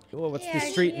 what? Oh, what's the Yeah,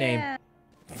 street name? yeah.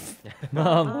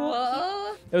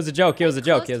 Whoa. It was a joke. It was a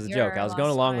joke. It was a Close joke. your I was going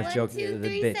last along one. with 1, joke 2, the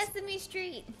 3, bits. Sesame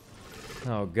Street.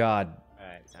 Oh God.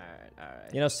 Alright, alright,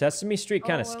 alright. You know, Sesame Street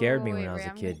kind of Oh, wait, scared wait, me when wait, I was a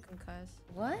I'm getting kid. concussed.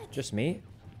 What? Just me?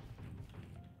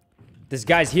 This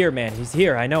guy's here, man. He's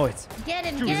here. I know it. Get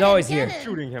him, He's get him, always get here. him.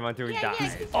 Shooting him until he Yeah,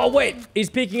 dies. yeah. Oh wait, he's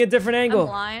peeking a different I'm angle.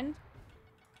 blind.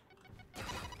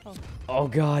 Oh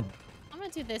God. I'm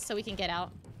gonna do this so we can get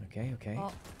out. Okay, okay.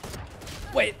 Oh.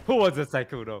 Wait, Who was the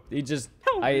Sykkuno? he just.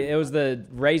 It was the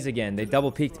Rays again. They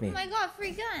double peeked Oh me. my god,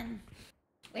 free gun.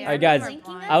 Wait, Alright, are guys. we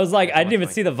linking I was like, I didn't even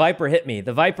What's see the Viper hit me.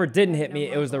 The Viper didn't hit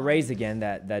me. It was the Rays again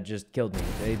that just killed me.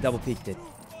 They double peeked it.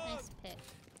 Nice pick.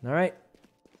 All right.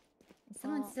 Is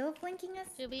someone still flanking us?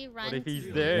 Should we run? What if he's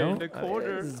to- there No? in the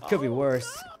corner? This could be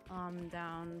worse. I'm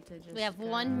down to just. We have go.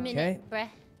 1 minute, bruh.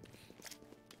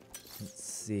 Let's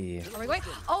see. Are we going?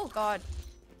 Oh god.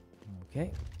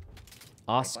 Okay.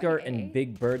 Oscar A? and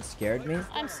Big Bird scared me.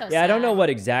 I'm so sad. Yeah, I don't know what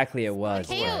exactly it was.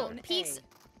 KO but- peaks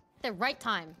the right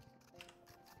time.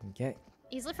 Okay.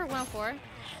 He's lit for 104.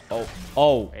 Oh.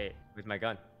 Oh. Wait, with my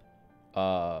gun.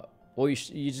 Well,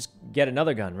 you just get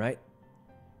another gun, right?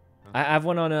 I have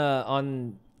one on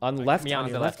the left. Me on on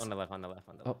your the left. left, on the left, on the left,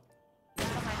 on the Oh.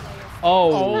 left.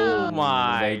 Oh. Oh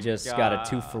my They just got a God.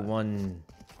 2-for-1.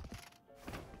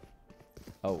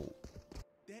 Oh.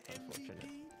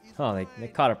 Oh, they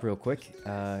caught up real quick.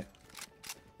 Oh,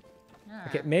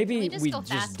 Okay, maybe Can we just we go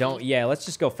just fast don't. B? Yeah, let's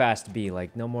just go fast B.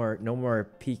 Like no more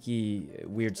peaky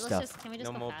weird Let's stuff. just, can we just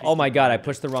No go more fast? Oh my god, I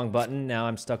pushed the wrong button. Now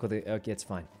I'm stuck with it. Okay, it's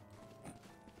fine.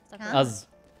 Stuck Huh? with- I was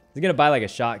gonna buy like a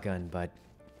shotgun, but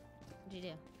What'd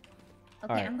you do?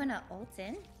 Okay, Alright. I'm gonna ult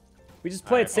in. we just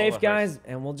play it Alright, safe, all of us. guys,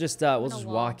 and we'll just gonna walk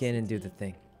wall in and do CT. the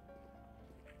thing.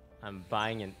 I'm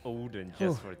buying an Odin Whew.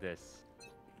 just for this.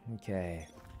 Okay.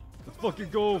 Let's fucking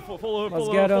go. Follow her. Let's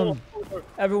follow get her, him.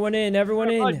 Everyone in.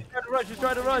 Everyone in. She's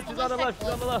trying to run. She's trying to run. She's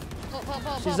on the left. She's on the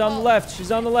left. She's on the left.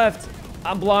 She's on the left.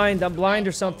 I'm blind. I'm blind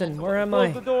or something. Where am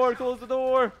Close the I? door. Close the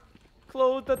door.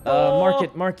 Close the door. Mark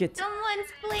it. Mark it. Someone's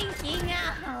blinking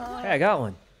out. Hey, I got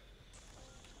one.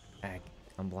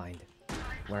 I'm blind.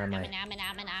 Where am I?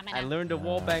 I learned the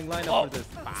wall bang lineup for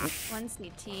this. One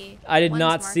CT. I did one's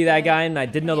not see that market, guy, and I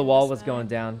did know the and wall this was side. going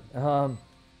down.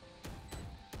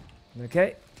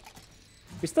 Okay.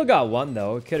 We still got one,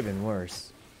 though. It could have been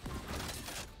worse.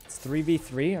 It's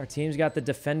 3v3. Our team's got the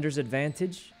defender's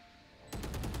advantage.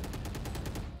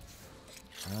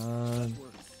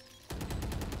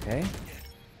 Okay.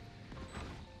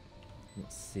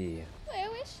 Let's see. Where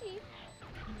is she?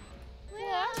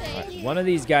 Where are they? Alright, one of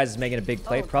these guys is making a big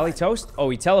play. Probably Toast. Oh,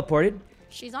 he teleported.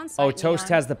 She's on site. Oh, Toast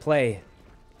Leon. has the play.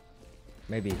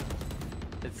 Maybe.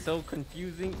 It's so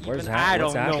confusing. Where's Even that? I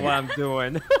What's don't know happening? what I'm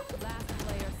doing. Last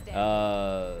player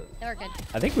standing. They were good.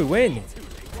 I think we win.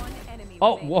 One enemy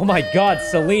Oh, remaining. oh my God,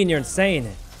 Celine, you're insane.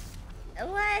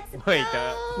 Let's Wait,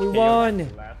 go. We won.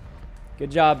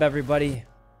 Good job, everybody.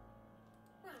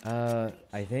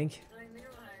 I think.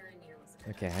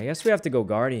 Okay, I guess we have to go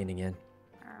Guardian again.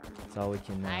 That's all we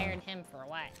can. Hired him for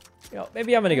what? You know,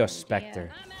 maybe I'm gonna go Spectre.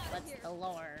 What's the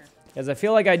lore? Because I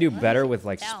feel like I do better with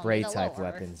like Tell me spray the type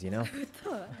lore. weapons, you know?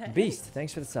 Beast,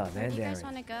 thanks for the sub, Where man. do you guys Darren.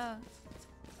 want to go? I No,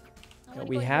 wanna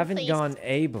we go haven't place. gone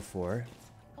A before.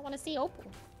 I want to see Opal.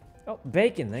 Oh,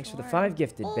 Bacon, thanks for the 5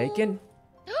 gifted. Bacon.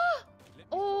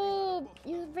 Oh,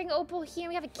 you bring Opal here.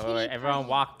 We have a kitty. Alright, everyone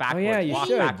walk backwards. yeah, you walk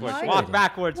should. backwards. You Walk should.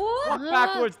 backwards. What? Walk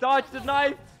backwards. Dodge the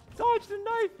knife. Dodge the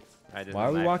knife. Alright, there's Why no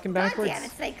are we knife. walking God backwards? damn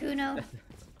it, Sykkuno.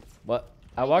 What?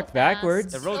 I walked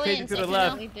backwards. They're Go rotating in, to the Sykkuno.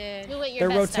 left. We did. Do it your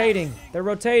They're best rotating. They're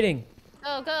rotating.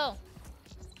 self. Go, go.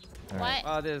 Alright.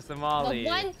 What? Oh, there's Somali. The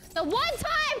one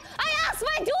time I asked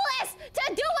my duelist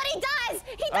to do what he does,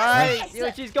 he does Alright,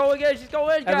 this. she's going in. She's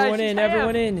going in, guys. Everyone She's in, ham.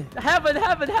 everyone in. Heaven,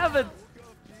 heaven, heaven.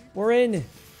 We're in.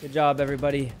 Good job,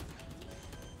 everybody.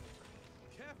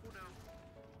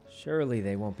 Surely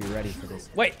they won't be ready for this.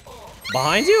 Wait,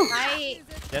 behind you?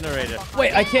 Generator.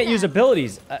 Wait, I can't use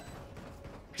abilities.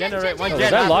 Generate one Oh, gen.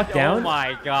 was that locked down? Oh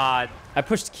my god. I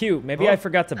pushed Q. Maybe I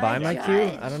forgot to buy Oh, my judge.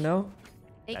 Q. I don't know.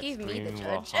 They That gave me the scream will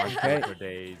judge. haunt you Okay. for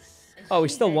days. Oh, we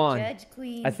She's still a won. Judge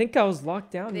queen. I think I was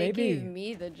locked down. They gave Maybe.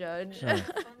 me the judge. Huh.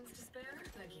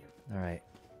 All right.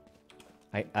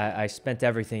 I spent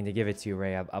everything to give it to you,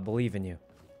 Ray. I believe in you.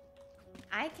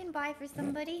 I can buy for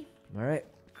somebody. All right.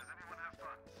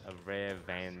 A rare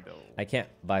vandal. I can't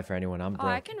buy for anyone. I'm Oh,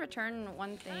 I broke. can return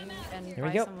one thing and Here buy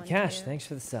we go. someone Cash. two. Thanks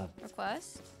for the sub.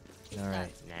 Request? All right.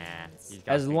 Nah. he's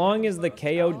got As fingers. long as the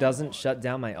KO doesn't shut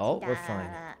down my ult, we're fine.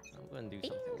 I'm gonna do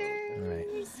something. All right.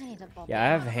 I need a bubble. Yeah, I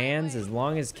have hands. As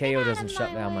long as KO doesn't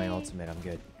shut down my ultimate, I'm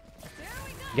good.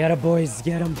 Get 'em, boys.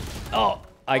 Get 'em. Oh,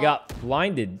 I got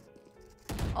blinded.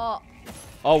 Oh,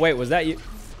 Oh, wait. Was that you?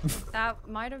 that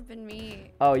might have been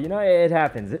me. Oh, you know, it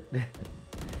happens.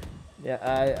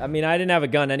 Yeah, I mean, I didn't have a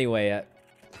gun anyway yet.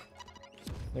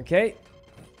 Okay.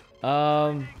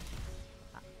 That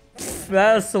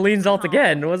was Celine's ult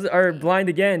again. Was it, or blind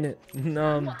again?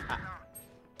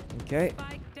 Okay.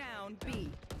 Spike down B.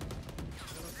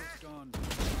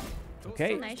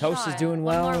 Okay. Nice Toast is shot. doing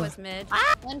One well. more was mid.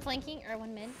 One flanking or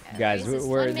one mid. Guys, Reese's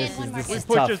we're one mid, this one is market. this is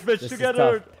Put tough. your bitch This is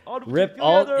together. tough. All the Rip bitches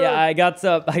ult. together. Yeah,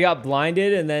 I got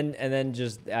blinded and then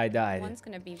just I died. One's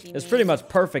gonna be It was pretty much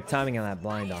perfect timing on that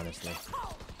blind, honestly.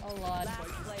 Oh lord. Last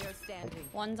player standing.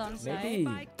 One's on site. Maybe.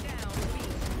 Spike down B.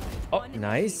 Oh, One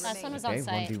nice. Last one was Okay, on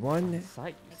site. 1v1.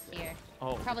 Sight. Here.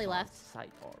 Oh, Probably it's on left. Sight,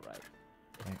 all right.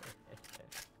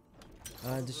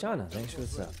 Deshana, thanks for the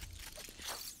sub.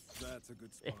 That's a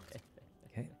good spot.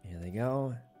 Okay, here they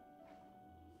go.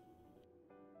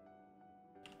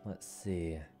 Let's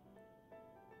see.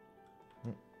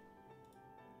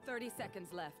 30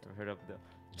 seconds left. Ever heard of the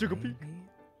Sugar Peak? Maybe.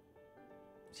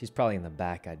 She's probably in the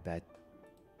back, I'd bet.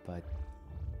 But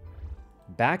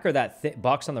back or that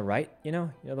box on the right, you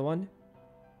know the one?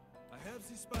 I have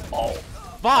the spike. Fuck!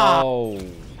 Oh,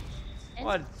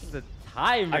 What's the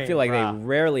timing? I feel like bruh? they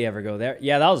rarely ever go there.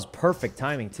 Yeah, that was perfect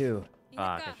timing too.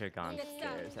 Fuck, I should have gone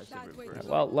stairs. I should reverse.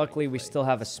 Well, luckily we still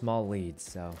have a small lead,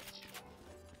 so.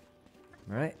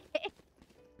 All right.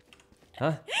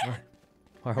 Huh? What?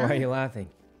 Why are you laughing?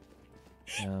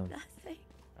 Nothing.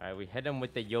 All right, we hit him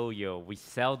with the yo-yo. We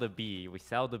sell the B. We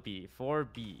sell the B.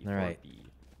 4B. All right. 4B.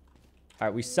 All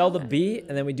right, we sell the B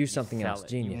and then we do something Sell else. it.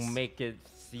 Genius. You make it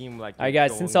seem like. All right, you're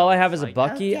guys. Since going all I on have is a site.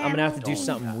 bucky, Okay, I'm gonna have to do I'm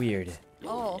something weird.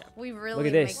 Oh, we really Look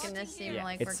at this. making this seem Yeah,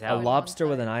 like It's we're a going lobster on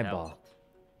with an site. eyeball.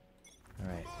 All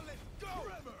right.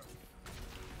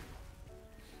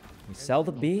 We sell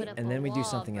the B Put up and a then we do wall,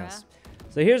 something bruh. else.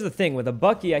 So here's the thing with a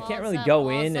bucky, I can't Walls really up, go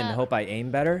walls in and up. hope I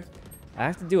aim better. I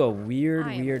have to do a weird,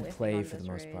 I am weird whiffing play on for the this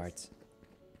most raise. part.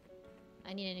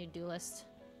 I need a new duelist.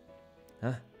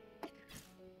 Huh?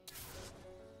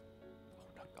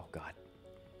 Oh god.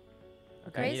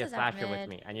 Okay, I need a Grace is out flasher with mid.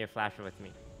 me. I need a flasher with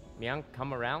me. Myung,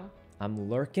 come around. I'm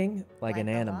lurking like an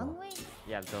the animal. long way?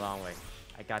 Yeah, it's a long way.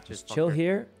 I got this. Just chill fucker.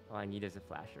 here, All I need is a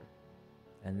flasher.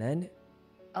 and then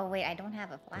Oh wait, I don't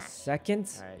have a a flash. second.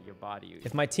 All right, your body.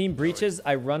 If my team breaches,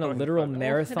 I run a Go in literal front.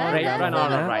 marathon I Right, have around run the a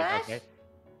on the map. right. flash?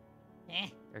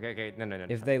 Okay. Okay. No.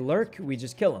 If they lurk, we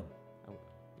just kill them.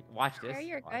 Watch this. Where are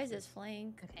your watch guys' this.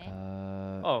 flank? Okay.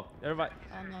 Oh, everybody.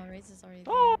 Oh no, Raze is already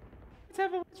there. Oh, let's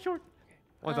have a short.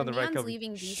 One's on the right. Neon's Kobe.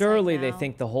 leaving B side Surely they now.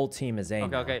 think the whole team is A.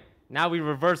 now. Okay. Now we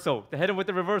reversal. Hit him with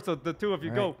the reversal. The two of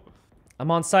you All go. right.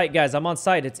 I'm on site, guys. I'm on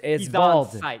site. It's He's bald.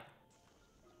 on site.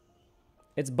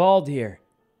 It's bald here.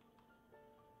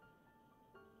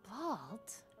 Bald?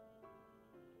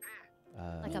 Uh,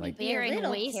 Like a like Be a barren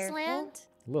little wasteland?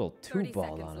 a little too 30 bald,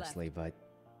 seconds honestly, but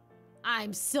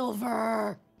I'm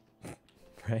silver.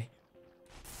 right.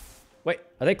 Wait,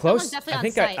 are they close? Someone's definitely I on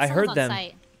think site. I heard Someone's them. on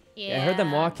site. Yeah, I heard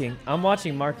them walking. I'm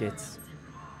watching markets.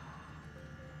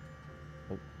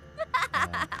 Oh.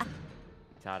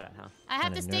 It's out at, huh? I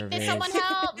have Kinda to stick this. nervous. Someone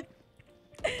help.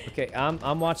 Okay,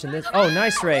 I'm watching this. Oh,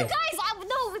 nice, Ray. Guys,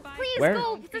 no, please Where?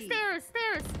 go. The stairs,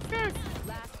 stairs.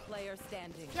 Last player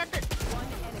standing. Yeah, One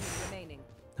enemy remaining.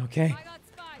 Okay, I got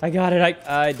spy. I got it.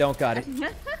 I don't got it.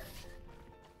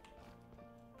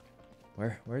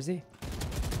 Where is he?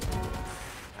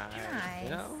 You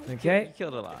know, Okay. you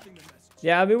killed a lot.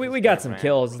 Yeah, I mean we got some Ran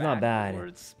kills. It's not bad.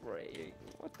 backward spraying.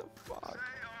 What the fuck?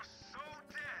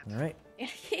 All right.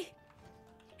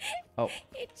 Oh,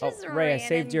 It oh, just Ray, I ran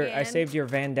saved your again.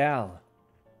 Vandal.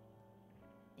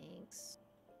 Thanks.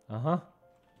 Uh huh.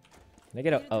 Can I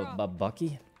get a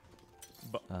bucky?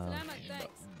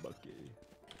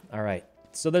 All right.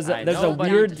 So there's I a know, but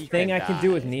weird you thing I can can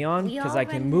do with die. neon We because all I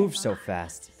can run move that so one.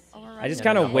 fast. Alright. I just No,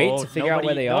 kind of no, wait hold. to figure out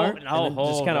where they are, Nobody- and then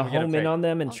just hold. kind of Let me get a home in pick. on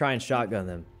them and try and shotgun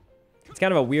them. It's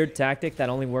kind of a weird tactic that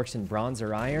only works in bronze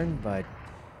or iron, but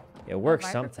it works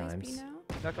Viper plays B sometimes. now?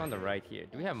 Stuck on the right here.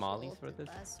 Do we have mollies for this?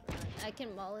 I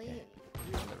can molly.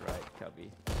 On the right,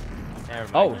 Cubby.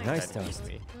 Never mind, Oh, you nice said toast.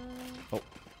 me. All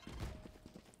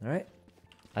right.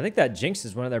 I think that Jinx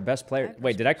is one of their best players.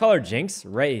 Wait, did I call her Jinx?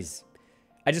 Raze.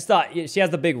 I just thought she has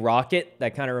the big rocket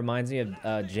that kind of reminds me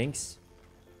of Jinx.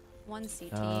 One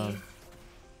CT.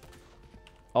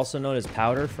 Also known as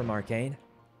Powder from Arcane.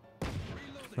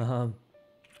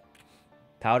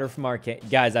 Powder from Arcane.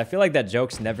 Guys, I feel like that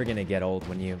joke's never going to get old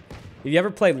when you... If you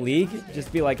ever play League,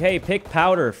 just be like, hey, pick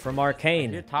Powder from You're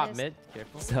Arcane. top mid.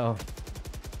 Careful. So...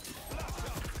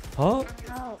 Huh?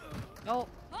 Oh, Oh,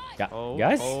 Hold,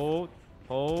 Guys? hold.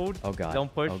 Oh, God.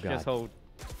 Don't push, Oh, God. just hold.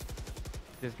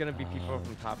 There's gonna be people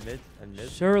from top mid and mid.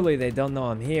 Surely they don't know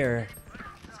I'm here.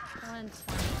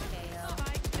 120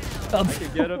 KO. I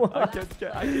can get him.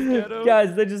 I can get him.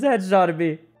 Guys, they just headshotted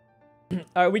me.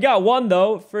 All right, we got one,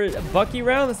 though. For a Bucky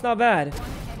round, that's not bad.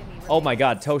 Oh, my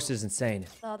God. Toast is insane.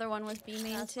 the other one was B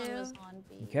main Last one too. was on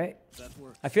B. Okay.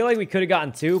 I feel like we could have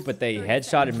gotten two, but they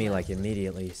headshotted me, like,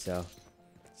 immediately, so...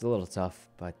 It's a little tough,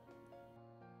 but...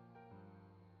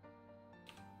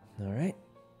 All right.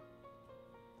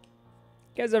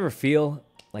 You guys ever feel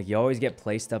like you always get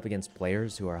placed up against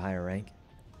players who are higher rank?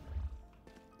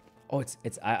 Oh,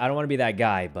 I don't want to be that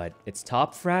guy, but it's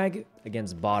top frag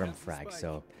against bottom frag,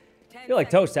 so... I feel like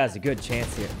Toast has a good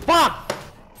chance here. Fuck!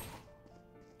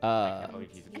 Oh,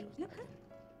 he's a ghost. Who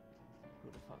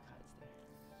the fuck hides there?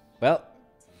 Well,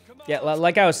 yeah,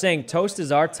 like I was saying, Toast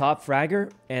is our top fragger,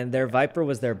 and their Viper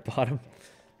was their bottom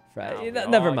frag. No,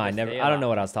 we Never all mind. just Never. stay I don't know alive.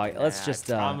 what I was talking. Let's Nah,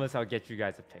 just. I promise I'll get you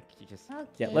guys a pick. You just. okay.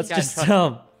 Yeah, let's You guys just.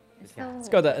 trust Let's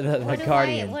go the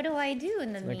Guardian. What do I do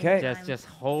in the Okay. meantime? Just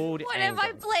hold. What am I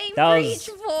angle. playing That Breach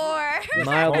for?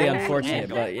 Mildly Hold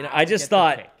unfortunate, angle. but I just Get the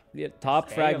thought pick. yeah, top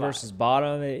Stay frag alive. versus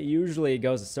bottom. It usually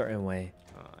goes a certain way.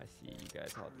 Oh, I see you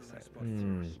guys all decided to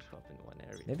Hmm. keep up in one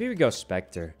area. Maybe we go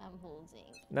Spectre. I'm holding.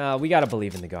 No, we gotta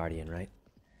believe in the Guardian, right?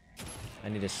 I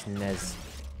need a snez.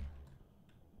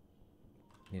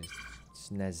 Need a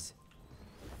snez.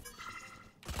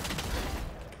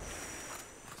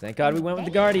 Thank God we went with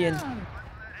the Guardian. Damn.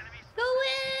 Go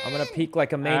I'm gonna peek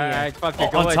like a maniac. Fuck it,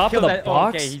 Oh, go on ahead, top of kill the that-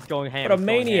 box? Okay, he's going ham. What a he's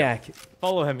going ham. maniac.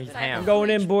 Follow him, he's I'm ham. going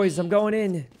in, boys. I'm going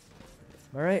in.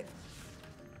 All right.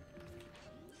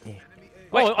 Yeah.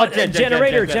 Wait,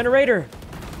 generator, generator.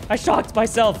 I shocked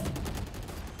myself.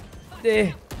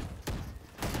 Eh.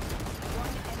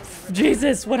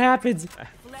 Jesus, what happened?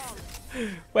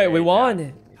 Wait, we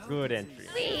won. Good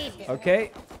entry.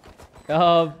 Okay.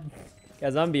 Guys,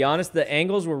 I'm gonna be honest. The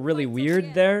angles were really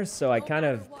weird there, so I kind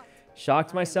of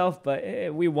shocked myself.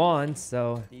 But we won,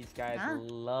 so. These guys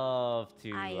love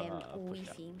to. I am push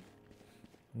up. weeping.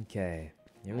 Okay.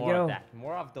 Here we More go. of that.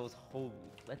 More of those holes.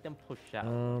 Let them push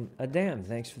out. Dan,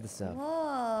 thanks for the sub.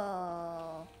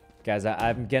 Whoa. Guys,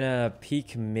 I'm gonna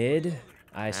peek mid.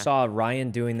 I saw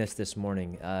Ryan doing this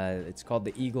morning. It's called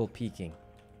the eagle peeking.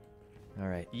 All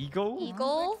right. Eagle?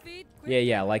 Eagle?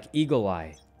 Yeah, like eagle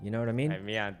eye. You know what I mean? Hey,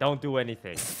 man, don't do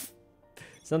anything.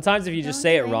 Sometimes if you just Don't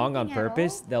say do it wrong on anything at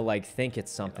purpose, all? they'll like think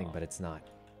it's something, but it's not.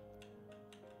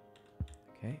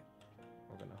 Okay.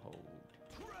 We're gonna hold.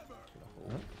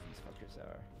 These fuckers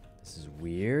are. This is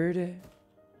weird. They're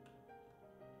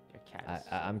cats.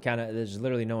 I'm kind of. There's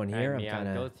literally no one here. I'm Alright,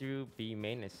 kind Go of. through B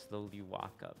main and slowly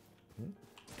walk up. Yeah.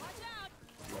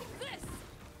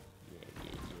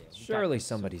 Surely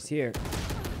somebody's here.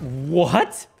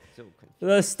 What? So confused.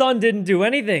 The stun didn't do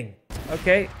anything.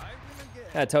 Okay.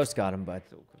 Yeah, Toast got him, but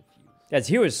So confused. as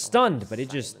he was stunned, but he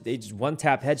just one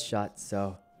tap headshot.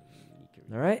 So,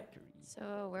 all right.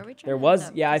 So where are we trying There to was, end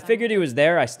up? yeah, I 'Cause figured he was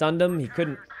there. I stunned him. He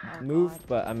couldn't Oh, move, God.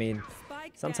 but I mean,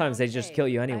 Spike sometimes down they just A. kill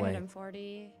you I hit anyway. him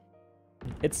 40.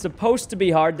 It's supposed to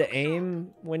be hard to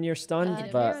aim when you're stunned,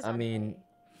 but here's I on mean, me.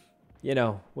 you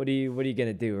know, what are you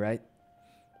gonna do, right?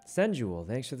 Sensual,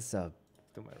 thanks for the sub.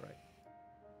 To my right.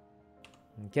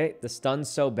 Okay, the stun's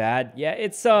so bad. Yeah,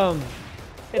 it's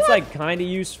like kind of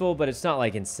useful, but it's not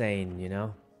like insane, you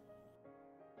know.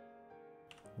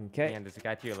 Okay. And there's a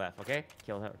guy to your left, okay?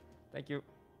 Kill her. Thank you.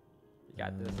 You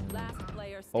got this. Last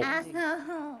player Oh.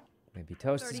 standing. Maybe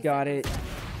Toast has got it.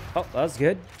 Oh, that was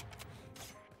good.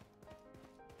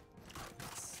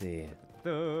 Let's see.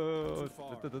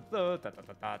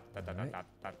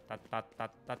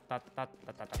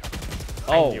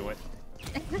 I knew it.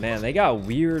 Man, they got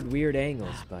weird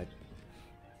angles, but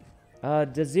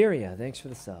Desiria, thanks for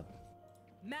the sub.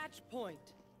 Match point.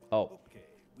 Oh,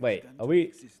 wait, are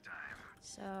we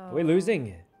So.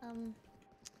 losing?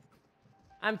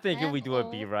 I'm thinking we do a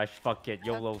B rush. Fuck it.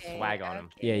 YOLO Okay, swag on him.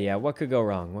 Yeah, what could go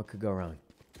wrong? What could go wrong?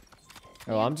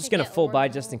 Oh, I'm just to gonna get full buy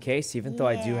orbital. just in case, even though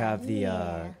I do have the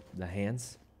Yeah. the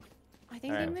hands. I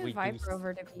think Alright, they we moved Viper do-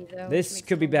 over to B though. This which makes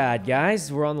could be it a little bad,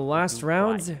 guys. We're on the last Do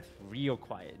round. quiet. Real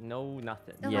quiet. No,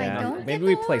 nothing. No, I Yeah, don't maybe get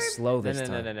we the play orb? slow No, this no,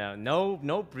 time. no, no, no.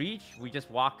 No breach. We just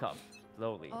walk up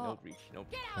slowly. Oh. No breach. No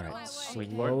breach. All right, Wait for it. Wait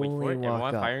slowly for it. walk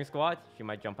Everyone, up. firing squad. She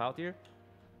might jump out here.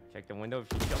 Check the window if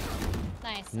she jumps.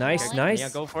 Nice. Nice, Molly. nice. Yeah,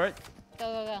 go for it. Go.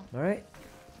 All right,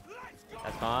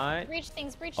 That's fine. Breach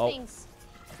things, breach Oh. things.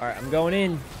 all right. I'm going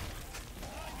in.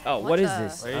 Oh, What what is the-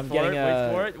 this? Wait I'm for getting it. a.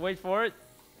 Wait for it. Wait for it.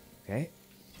 Okay.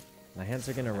 My hands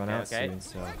are gonna run Okay, out okay. soon,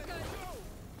 so.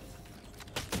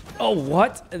 Oh,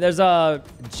 what? There's a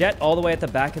jet all the way at the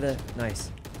back of the.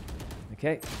 Nice.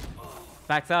 Okay.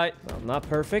 Backside. Well, not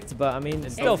perfect, but I mean,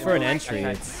 still for an entry,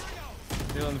 Okay. it's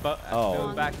Still in the boat. Oh. Still in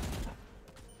the back.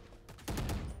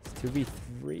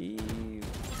 2v3.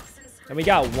 And we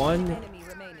got one. Enemy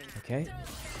remaining. Okay.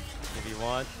 If you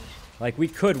want. Like, we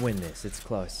could win this. It's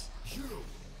close.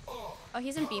 Oh,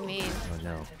 he's in B main. Oh,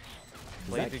 no.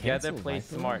 Play that together. cancel Play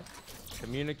Viper? smart.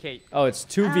 Communicate. Oh, it's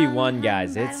 2v1,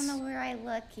 guys. I It's. don't know where I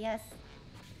look. Yes.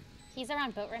 He's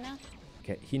around boat right now.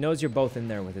 Okay, he knows you're both in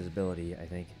there with his ability, I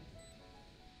think.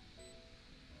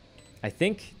 I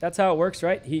think that's how it works,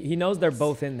 right? He knows they're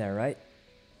both in there, right?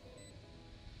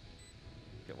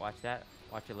 Okay, watch that.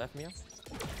 Watch your left, Mia.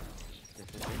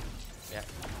 Yeah.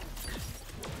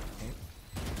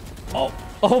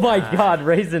 Oh my god,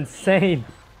 Ray's insane.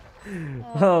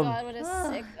 Oh god, what a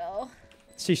sicko.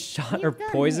 She shot her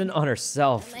poison on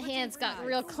herself. My hands got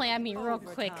real clammy real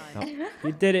quick. Oh,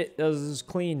 you did it. That was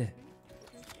clean.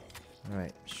 All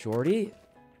right, Shorty.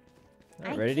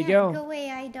 I Ready to can't go. away,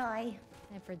 I die.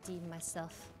 I've redeemed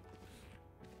myself.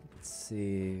 Let's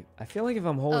see. I feel like if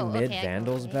I'm holding Oh, mid, okay, I can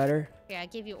Vandal's hold it. better. Here, I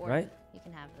gave you orb. Right? You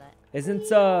can have that.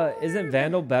 Isn't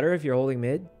Vandal better if you're holding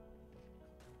mid?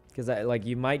 Because like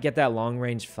you might get that long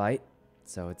range fight,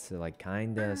 so it's like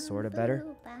kinda sorta better.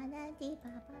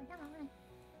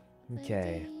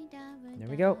 Okay, there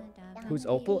we go. Who's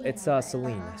Opal? It's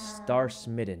Celine, Star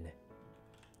Smitten.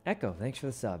 Echo, thanks for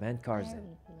the sub, and Karzin.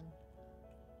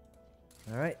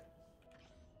 All right.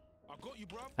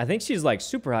 I think she's like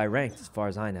super high ranked as far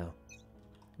as I know.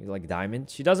 like Diamond.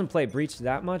 She doesn't play Breach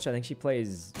that much. I think she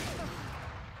plays...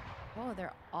 Oh,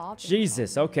 they're all.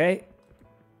 Jesus, okay.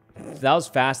 That was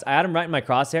fast. I had him right in my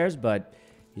crosshairs, but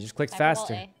he just clicks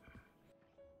faster. A.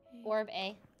 Orb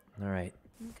A. All right.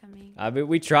 I'm coming. But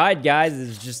we tried, guys.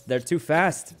 It's just, they're too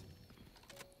fast.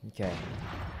 Okay.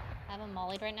 I have them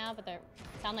mollied right now, but they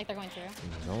sound like they're going through.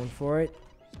 Going for it.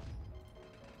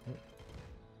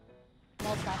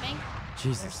 Mole trapping.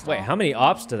 Jesus. Wait, how many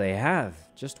ops do they have?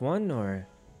 Just one, or?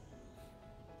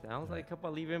 Sounds like a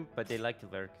couple leaving, but they like to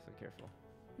lurk, so careful.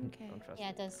 Okay. Don't trust Yeah,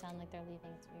 it them. does sound like they're leaving.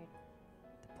 It's weird.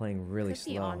 They're playing really Could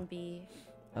be slow. on B.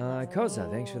 Koza,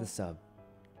 thanks for the sub.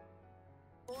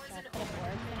 Should I put a board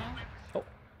for now?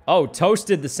 Oh,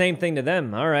 Toasted the same thing to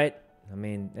them. All right. I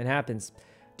mean, it happens.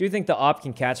 Do you think the op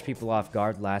can catch people off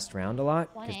guard last round a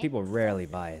lot? Because 1A. people rarely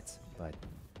buy it, but...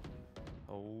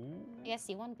 Oh. Yeah,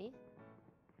 C1B.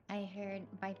 I heard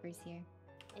Viper's here.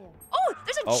 Ew. Oh,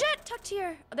 there's a Oh. jet tucked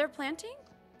here. They're planting?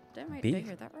 Did I B?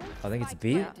 hear that right? I think it's Spike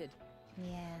B. planted.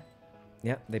 Yeah.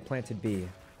 Yeah, they planted B.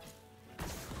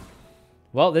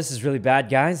 Well, this is really bad,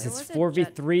 guys. There It's was a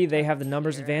 4v3. They have the tucked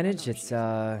numbers here. advantage. I don't know if It's, she's-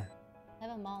 I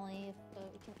have a molly if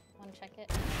you want to check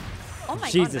it. Oh my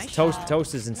Jesus, god, nice Toast, shot.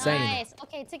 Toast is insane. Nice.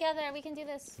 Okay, together we can do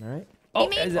this. All right. Oh,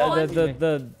 made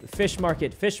the fish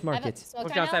market, I have a market. smoke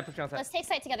Push right outside, now. push outside. Let's take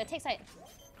sight together. Take sight.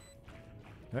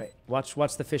 All right,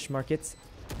 watch the fish markets.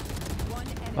 One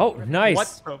enemy Oh, remaining. nice.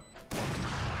 What? Bro?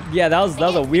 Yeah, that was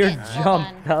a Bring weird it. Well jump.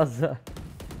 done. That was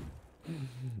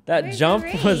that Where's the jump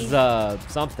was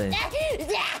raid? something. Switching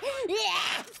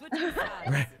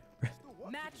sides.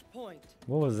 Match point.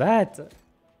 What was that?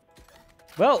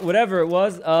 Well, whatever it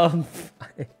was.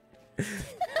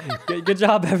 Good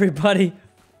job, everybody.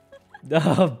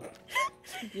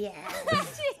 Yeah. Oh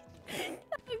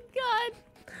God.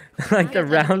 Like the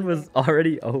round was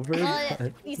already over.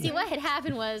 Well, you see what had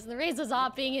happened was the Raze was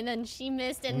opping and then she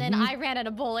missed and then I ran out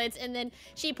of bullets and then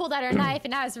she pulled out her knife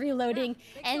and I was reloading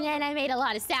and then I made a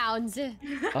lot of sounds.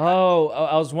 Oh,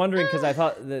 I was wondering because I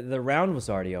thought the round was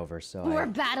already over. So We were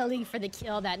battling for the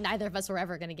kill that neither of us were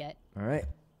ever gonna get. all right.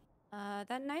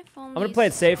 That knife only. I'm gonna play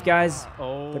it safe, guys.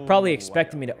 Oh. They're probably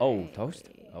expecting me to. Oh, Toast.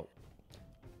 Oh,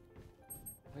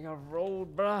 I got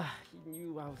rolled, bruh. He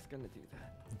knew I was gonna do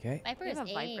that. okay. Viper We is have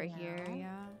a Viper A here, now.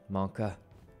 yeah. Monka.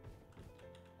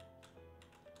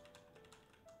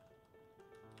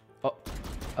 Oh,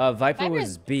 Viper Viper's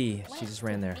was B. She Went just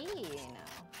ran to there. B now.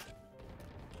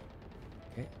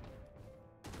 Okay.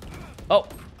 Oh,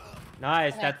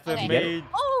 Nice, Okay, that's the okay. maid.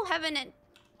 Oh, heaven and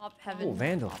up heaven. oh,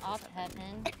 Vandal. Off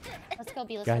heaven. Let's go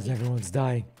B. Let's Guys, go B. everyone's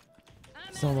dying.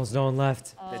 There's almost no one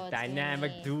left. Oh, The it's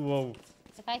dynamic me. duo.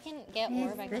 If I can get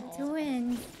orb, I It's the can ult.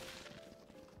 twins.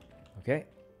 Okay.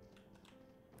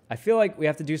 I feel like we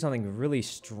have to do something really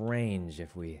strange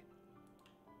if we...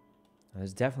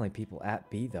 There's definitely people at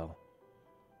B, though.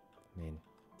 I mean,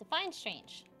 Define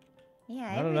strange. Yeah,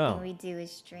 I don't everything know. we do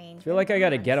is strange. I feel like I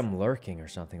gotta get them lurking or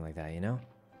something like that, you know?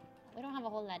 We don't have a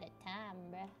whole lot of time,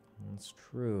 bruh. That's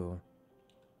true.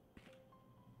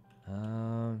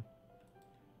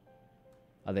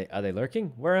 Are they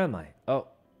lurking? Where am I? Oh,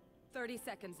 30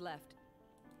 seconds left.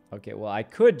 okay. Well, I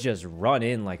could just run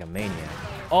in like a maniac.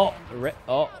 Oh,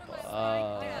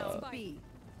 B.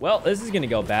 well, this is gonna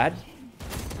go bad.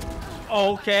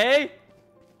 Okay.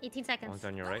 18 Oh, seconds. it's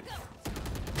on your right.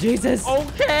 Jesus,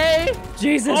 Okay.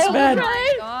 Jesus, Oh man, Oh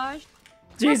my gosh.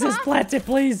 Jesus, plant it,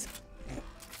 please.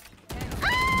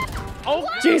 Oh,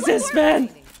 Jesus, man.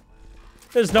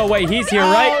 There's no way he's here,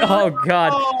 right? Oh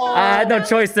God, I had no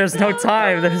choice. There's no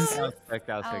time. There's. that was sick.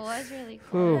 That was That sick. was really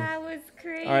cool. Whew. That was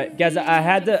crazy. All right, guys, I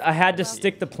had to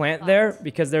stick the plant there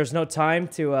because there's no time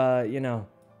to, you know.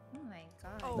 Oh my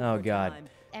god. Oh God. Overtime.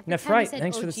 Every Nef, time right, he said,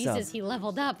 thanks oh, for the Jesus, sub. he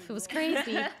leveled up. It was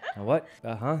crazy. What?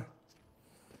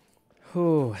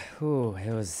 Whew,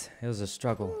 it was a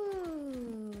struggle.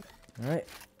 All right,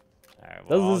 Alright, this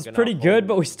we're all was gonna pretty good, hold.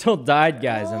 but we still died,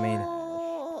 guys. I mean,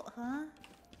 Oh, huh?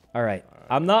 all right,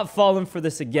 I'm not falling for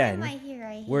this Why am again. I here?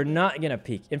 I hate We're it. not gonna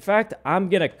peek. In fact, I'm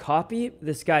gonna copy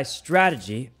this guy's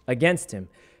strategy against him.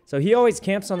 So he always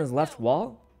camps on his left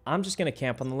wall. I'm just gonna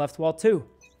camp on the left wall too.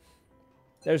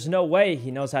 There's no way he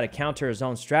knows how to counter his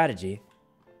own strategy.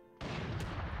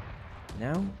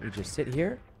 Now we just sit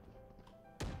here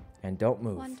and don't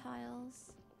move. One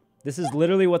tiles. This is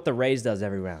literally what the Raze does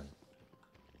every round.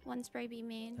 One spray B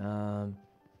main.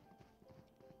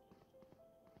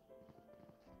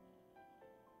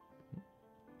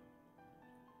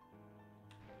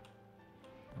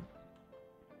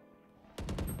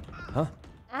 Huh?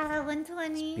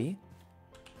 120. B?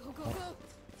 Go, go, go.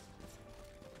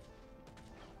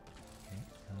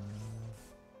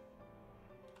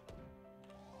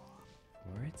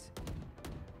 For it.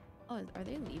 Oh, are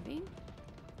they leaving?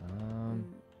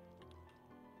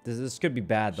 This could be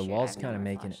bad. The Shit, I wall's have no kind of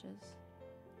more making it flashes.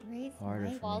 Raise harder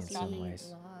might for me in be some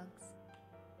ways. logs.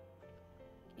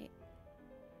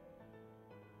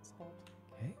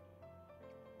 Okay.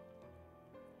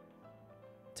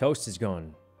 Toast is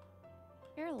going.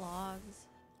 Here are logs.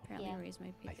 Apparently, Yeah. Raze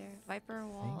might be there. Viper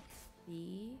wall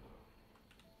B.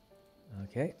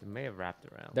 Okay. They may have wrapped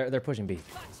around. They're pushing B.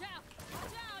 Watch out!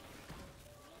 Watch out!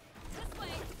 This way.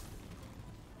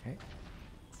 Okay.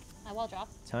 My wall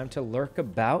dropped. Time to lurk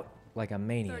about like a 30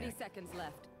 maniac. seconds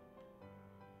left.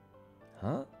 Huh?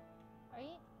 Are you?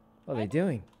 What are they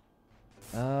doing?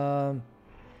 It's A, Oh.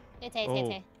 it's A. I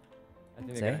think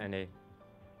they Say? got NA.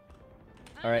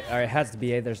 All right, it has to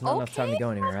be A. There's not enough time to go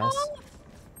anywhere else.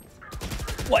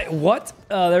 Wait, what?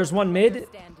 There's one mid.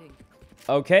 Standing.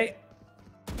 Okay.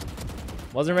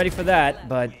 Wasn't ready for that,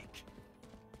 but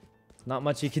not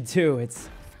much you could do. It's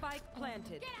Spike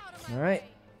planted. all right.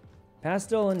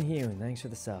 Pastel and Hugh, thanks for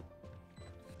the sub.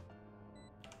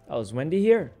 Oh, is Wendy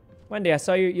here? Wendy, I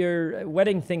saw your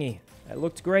wedding thingy. It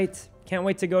looked great. Can't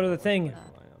wait to go to the thing.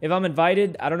 If I'm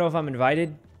invited, I don't know if I'm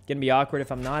invited. Gonna be awkward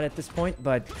if I'm not at this point,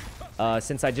 but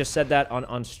since I just said that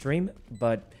on stream,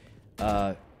 but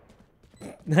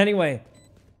anyway,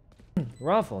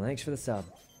 Raffle, thanks for the sub.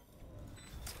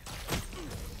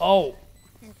 Oh,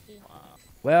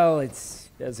 well, that's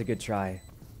a good try.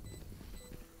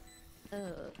 All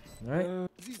right,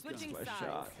 Switching My sides.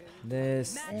 shot.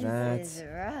 this, that. This is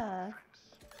rough.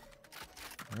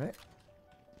 All right.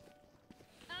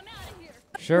 I'm out of here.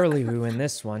 Surely we win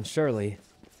this one. Surely.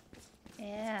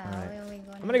 Yeah, All right. what are we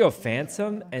gonna I'm gonna go do?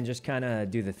 Phantom and just kind of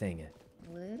do the thing.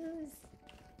 Lose?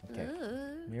 Okay.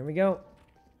 Ooh. Here we go.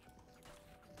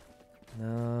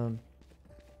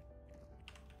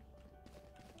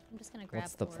 I'm just gonna grab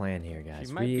What's the four. plan here, guys?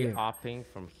 She might be hopping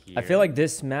from here. I feel like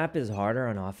this map is harder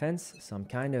on offense, so I'm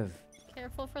kind of,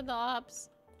 Careful for the ops.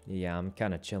 yeah, I'm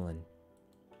kind of chilling.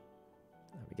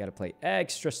 We gotta play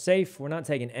extra safe. We're not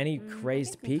taking any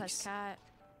crazed I think we cuss peeks. cat.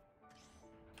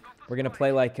 We're gonna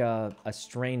play like a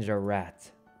stranger rat.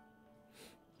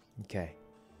 Okay.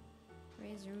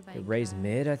 Raise room by Okay, raise cat.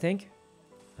 mid, I think.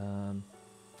 I'm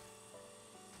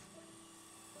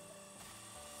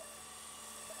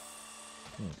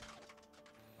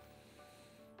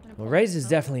gonna Well, pull raise this is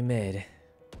up. definitely mid.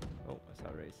 Oh, I saw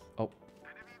Raze. Oh,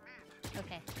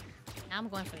 Okay. Now I'm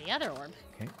going for the other orb.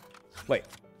 okay. Wait,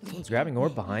 someone's grabbing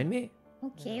orb behind me?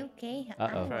 Okay, okay. Uh-oh.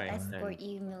 I will Right, escort then.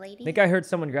 you, milady. I think I heard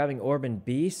someone grabbing orb in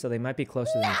B, so they might be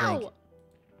closer than you think. No!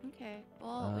 Okay.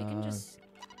 Well, we can just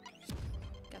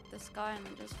get this guy and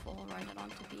then just full run it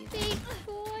onto B. Big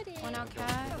footed. One out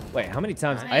cat. Wait, how many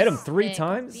times? I hit him 3 Nice.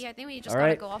 times? B, I think we just All gotta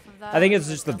right. go off of that. I think it's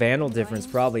like, just the vandal difference,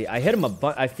 probably. I hit him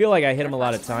I feel like I hit him a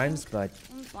lot of times, but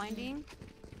I'm blinding.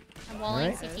 I'm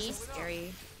walling Alright. This is CT.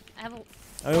 scary. I have a...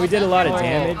 I mean, we did a lot of Oh,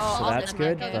 damage, oh, so I'll that's just-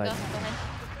 good, go, but go ahead.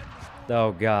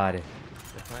 oh god.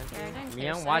 They're planting. Yeah, I didn't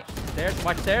Mian, say watch stairs.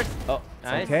 Watch stairs. Oh,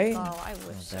 Nice. okay. Oh, I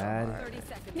wish so bad. hard. 30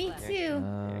 seconds Me left. too.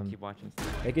 Yeah, keep watching. They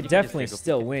could You can just definitely wiggle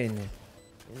still pick it. win.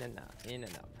 In and out. In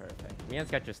and out. Perfect.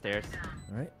 Mian's got your stairs.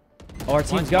 All right. Oh, our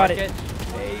team's One's got it.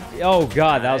 market. Oh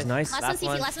god, that was Nice. nice. Last one Last CT,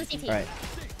 one. last one CT. All right.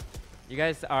 You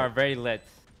guys are very lit.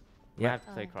 You Yeah. have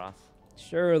to play cross.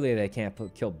 Surely they can't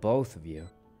kill both of you.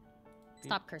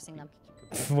 Stop cursing them.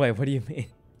 Wait, what do you mean?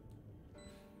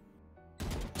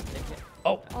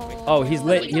 Oh, Oh, he's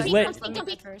lit. Peek, He's peek, lit. peek, peek,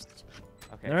 peek. First.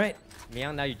 Okay. All right.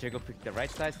 Mian, now you jiggle pick the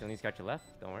right side. Celine's got your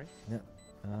left. Don't worry. Yeah.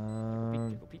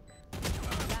 Peek, jiggle peek.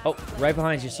 Oh, right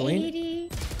behind you, Celine. 80.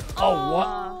 Oh, what?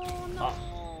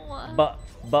 Oh, no.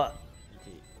 But.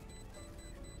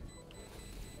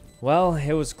 Well,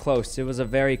 it was close. It was a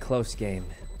very close game.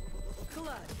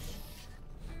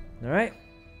 All right.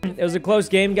 It was a close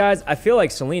game, guys. I feel like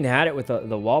Celine had it with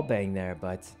the wall bang there,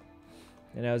 but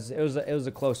you know, it was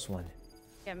a close one.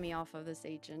 Get me off of this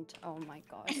agent. Oh my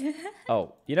god.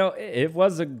 Oh, you know, it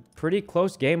was a pretty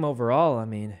close game overall. I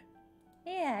mean,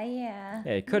 Yeah, yeah.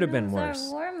 Yeah, it could have been That worse.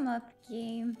 was our warm-up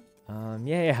game.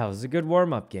 yeah, it was a good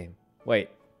warm-up game. Wait,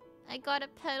 I got a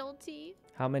penalty.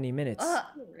 how many minutes?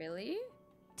 Really?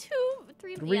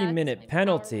 3 3-minute reacts, my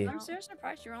penalty. power I'm so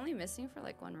surprised you're only missing for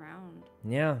like 1 round.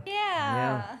 Yeah.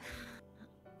 Yeah.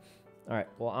 All right.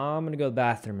 Well, I'm gonna go to the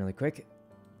bathroom really quick.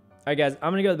 All right, guys.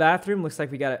 I'm gonna go to the bathroom. Looks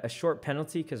like we got a short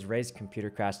penalty because Ray's computer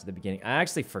crashed at the beginning. I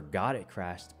actually forgot it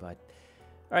crashed, but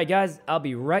all right, guys. I'll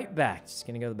be right back. Just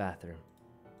gonna go to the bathroom.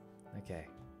 Okay.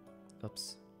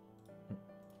 Oops.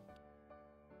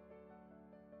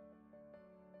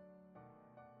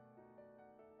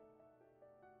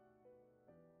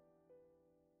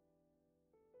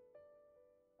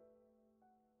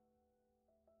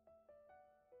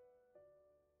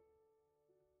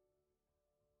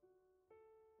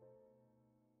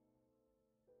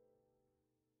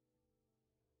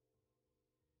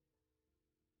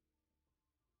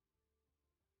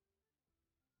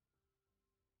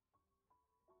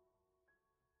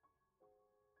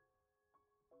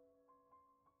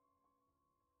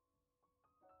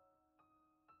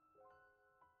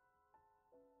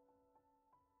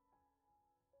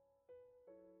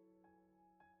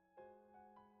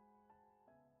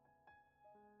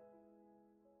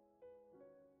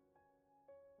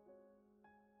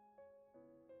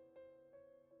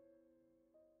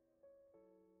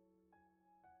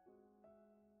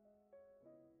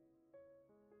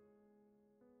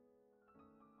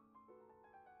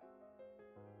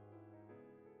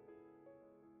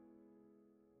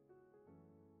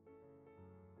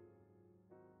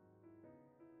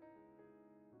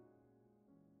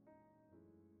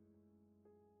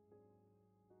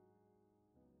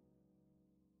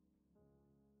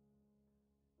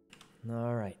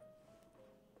 All right.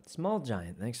 Small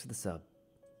Giant, thanks for the sub.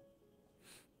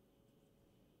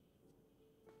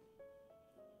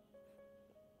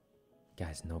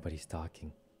 Guys, nobody's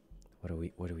talking. What do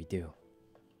we do?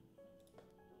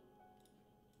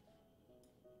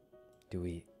 Do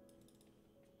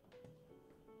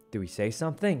we say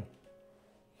something?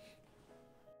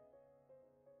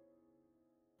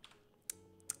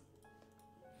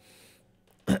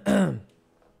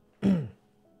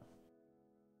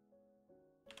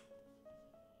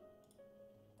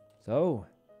 So,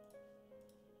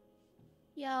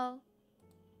 Yo.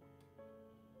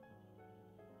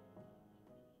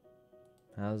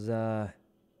 how's Yeah,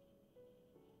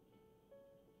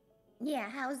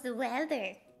 how's the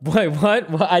weather? Wait, what?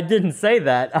 Well, I didn't say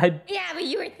that. Yeah, but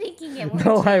you were thinking it. weren't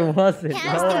No, you? I wasn't.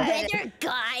 How's No. the weather,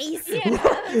 guys?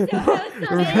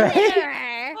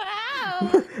 Right?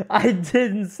 Wow. I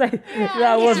didn't say that Is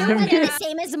your wasn't weather me. the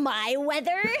same as my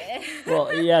weather?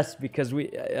 Well, yes, because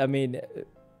I mean,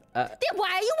 Then why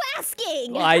are you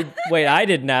asking? wait, I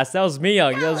didn't ask. That was me,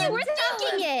 young. That was, You were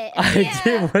thinking it. I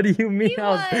did. What do you mean? I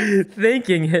was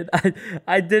thinking it.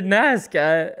 I didn't ask.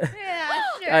 Yeah,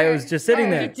 sure. I was just sitting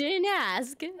You there. didn't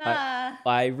ask.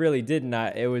 I really did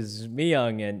not. It was me,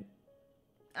 young, and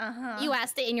You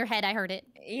asked it in your head. I heard it.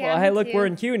 Yeah, well, me hey, look, too. we're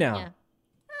in queue now.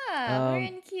 Yeah. We're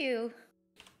in queue.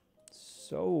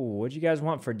 So, what'd you guys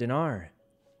want for dinar?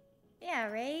 Yeah,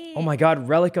 right? Oh my God,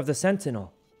 relic of the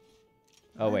Sentinel.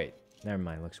 Oh wait, never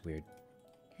mind. Looks weird.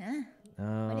 Huh?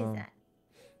 What is that?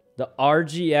 The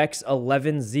RGX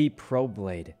 11Z Pro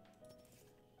Blade.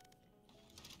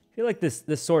 I feel like this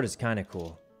sword is kind of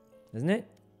cool, isn't it?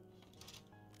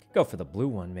 Could go for the blue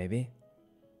one, maybe.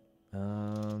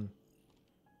 Yeah,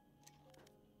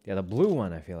 the blue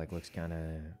one I feel like looks kind of.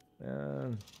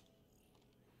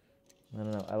 I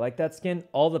don't know. I like that skin.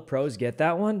 All the pros get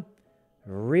that one.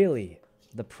 Really?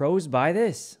 The pros buy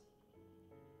this?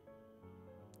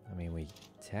 I mean, we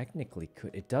technically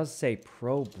could. It does say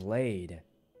Pro Blade.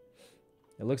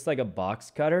 It looks like a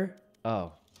box cutter.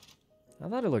 Oh. I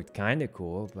thought it looked kind of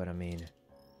cool, but I mean...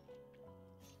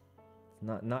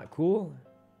 Not cool?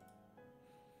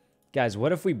 Guys,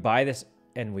 what if we buy this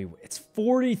and we... It's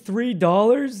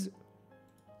 $43?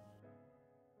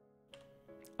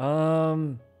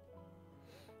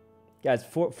 Guys,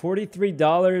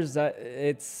 $43,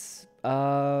 it's...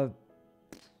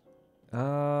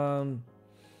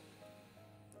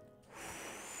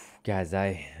 Guys,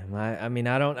 I mean,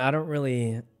 I don't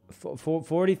really...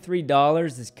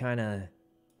 $43 is kind of... I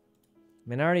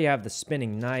mean, I already have the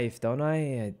spinning knife, don't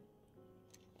I?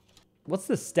 What's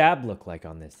the stab look like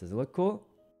on this? Does it look cool?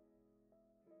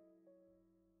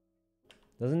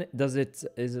 Doesn't it? Does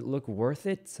it look worth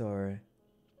it or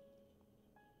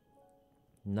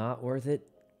not worth it?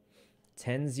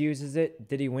 Tens uses it.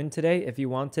 Did he win today? If he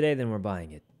won today, then we're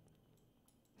buying it.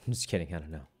 I'm just kidding. I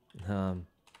don't know.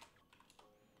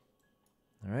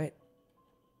 All right.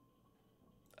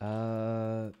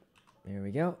 Here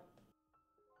we go.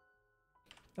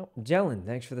 Oh, Jellin,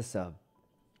 thanks for the sub.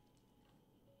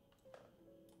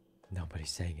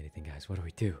 Nobody's saying anything, guys. What do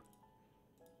we do?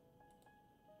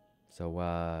 So,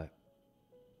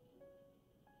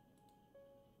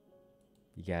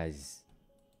 you guys,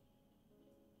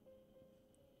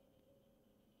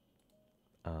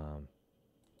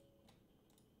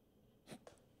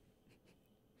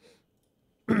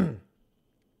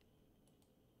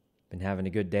 been having a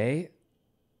good day?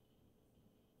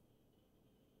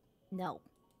 No.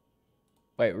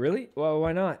 Wait, really? Well,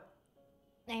 why not?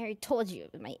 I already told you.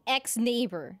 It was my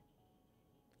ex-neighbor.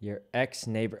 Your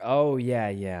ex-neighbor. Oh,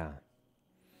 yeah.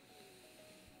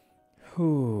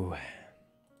 Whew,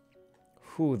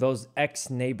 those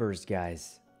ex-neighbors,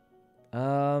 guys.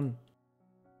 And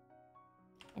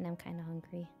I'm kind of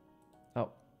hungry. Oh.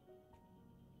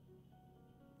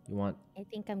 You want... I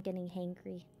think I'm getting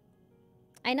hangry.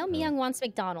 I know Myung wants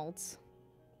McDonald's.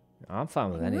 I'm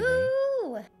fine with anything.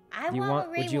 Woo! I Do you want want?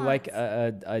 what Ray Would you wants. like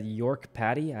a York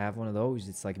patty? I have one of those.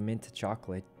 It's like mint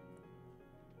chocolate.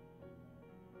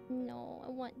 No, I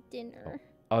want dinner.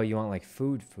 Oh, you want like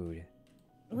food?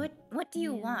 What do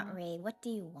you want, Ray? What do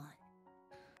you want?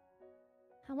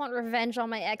 I want revenge on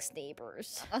my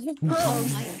ex-neighbors. Oh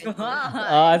my god.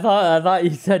 I thought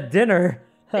you said dinner.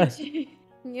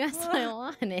 Yes, I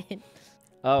wanted.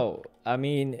 Oh, I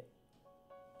mean,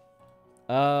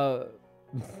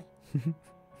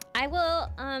 I will,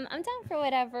 I'm down for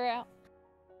whatever.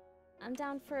 I'm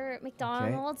down for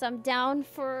McDonald's. I'm down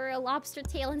for a lobster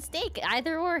tail and steak.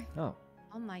 Either or. Oh.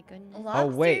 Oh my goodness.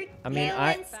 Lobster Wait. I mean, tail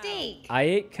and steak. I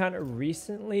ate kind of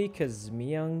recently because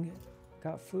Myung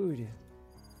got food.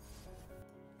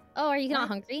 Oh, are you not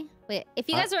hungry? Wait, if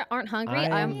you guys aren't hungry,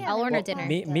 I'll order dinner.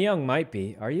 Myung might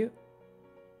be. Are you?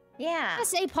 Yeah. I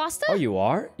say pasta? Oh, you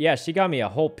are? Yeah, she got me a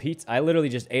whole pizza. I literally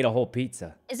just ate a whole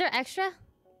pizza. Is there extra?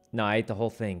 No, I ate the whole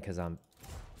thing because I'm...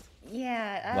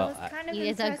 Yeah, Well, I was kind of He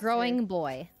is a growing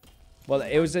boy. Well,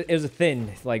 it was a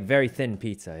thin, like very thin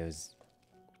pizza.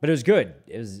 But it was good.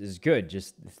 It was good,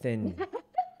 just thin.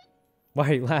 Why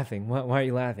are you laughing? Why are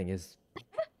you laughing?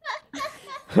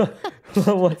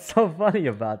 What's so funny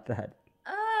about that?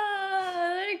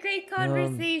 Oh, what a great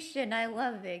conversation. I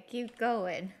love it. Keep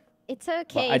going. It's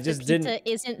okay I if just the pizza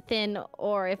isn't thin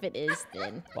or if it is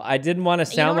thin. Well, I didn't want to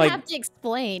sound you don't like... have to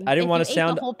explain. I didn't want If to you ate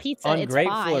sound the whole pizza,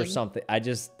 ungrateful or it's fine. something. I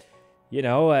just, she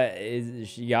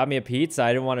got me a pizza.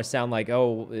 I didn't want to sound like,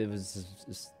 oh, it was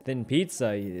just thin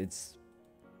pizza. It's...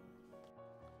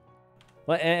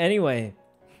 Well, anyway.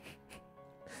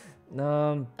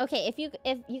 Okay, if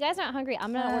you guys aren't hungry,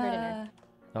 I'm gonna order dinner.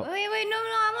 Oh. Wait, no,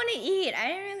 I want to eat. I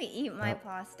didn't really eat my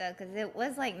pasta because it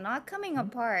was like not coming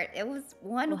apart. It was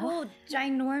one whole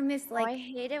ginormous I like.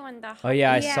 hate it when the. Oh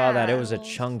yeah, I saw that. It was a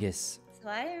chungus. So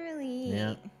I didn't really eat.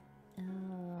 Yeah.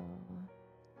 Oh.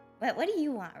 What do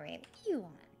you want, Ray? What do you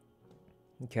want?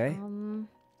 Okay.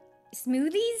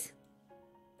 Smoothies?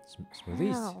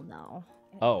 Smoothies? Hell no.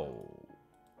 Oh.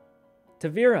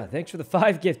 Tavira, thanks for the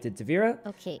 5 gifted. Tavira?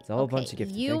 Okay. It's a whole bunch of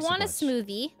gifted. You Thanks want a so much.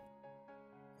 smoothie?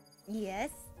 Yes.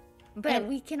 But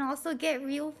we can also get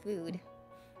real food.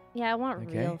 Yeah, I want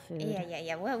Okay. real food.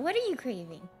 Yeah. What are you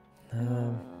craving?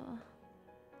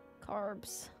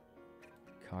 Carbs.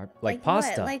 Like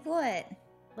pasta. What? Like what?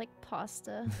 Like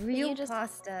pasta. Real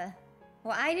pasta.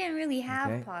 Well, I didn't really have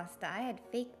Okay. pasta. I had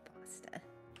fake pasta.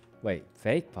 Wait,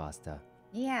 fake pasta.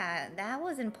 Yeah, that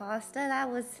wasn't pasta. That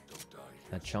was...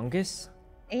 A chungus?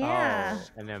 Yeah. Oh,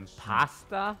 and then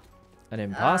pasta? An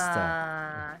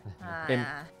impasta.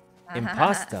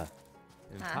 Impasta.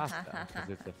 And pasta, because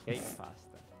it's a fake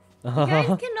pasta. You guys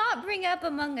cannot bring up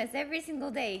Among Us every single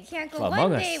day. You can't go Well, one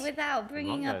Among day Us. without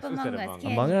bringing Among up Us. Who Among said Us. Among Us?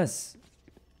 Can't Among you? Us.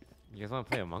 You guys want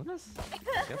to play Among Us?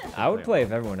 I would play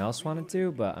if everyone else wanted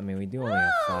to, but I mean, we do only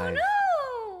have 5.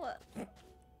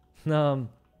 No!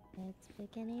 It's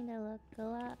beginning to look a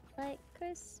lot like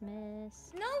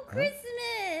Christmas. No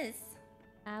Christmas!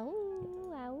 Ow,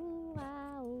 ow,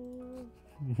 ow.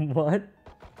 What?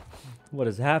 What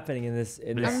is happening in this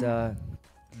Huh?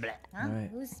 Alright.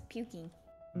 Who's puking?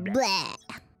 Blah.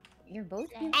 You're both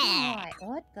puking? Why?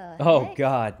 What the Oh heck?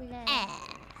 god.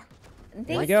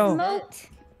 They we go. smoked.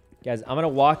 Guys, I'm gonna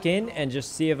walk in and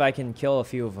just see if I can kill a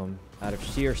few of them out of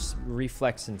sheer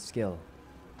reflex and skill.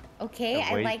 Okay, The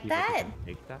I way like people that. can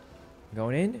take that.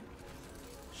 Going in?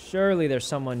 Surely there's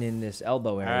someone in this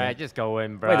elbow area. Alright, just go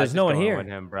in, bro. Wait, there's no one here. With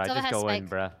him, bro. Silva Just has go in, spike.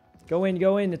 bro.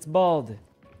 Go in, it's bald.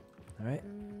 Alright.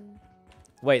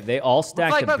 Wait, they all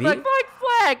stacked Flank, a B?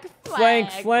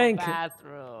 Flank.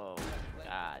 Bathroom.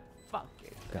 God, fuck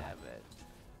it. God. Damn it.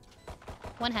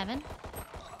 One heaven.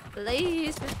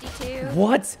 Please, 52.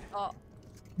 What? Oh.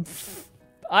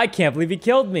 I can't believe he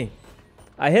killed me.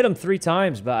 I hit him 3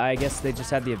 times, but I guess they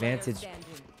just had the advantage.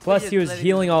 Plus, he was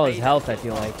healing all his health, I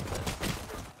feel like.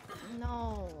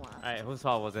 No. Alright, whose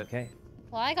fault was it? Okay.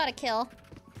 Well, I got a kill.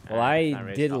 Well, Alright, I not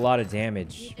Ray's did a fault. lot of You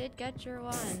damage. did get your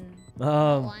one.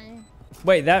 One.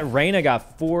 Wait, that Reyna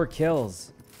got 4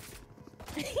 kills.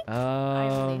 I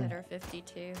only hit her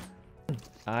 52.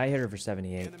 I hit her for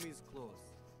 78. Enemies close.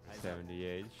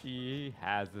 78. She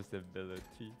has this ability.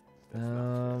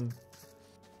 Are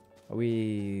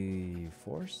we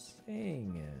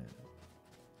forcing?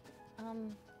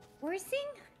 Forcing?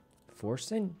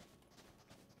 Forcing?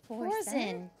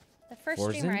 Forzen. The first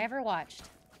Forzen? streamer I ever watched.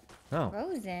 Oh.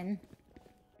 Frozen.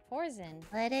 Forzen.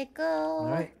 Let it go. All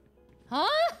right. Huh?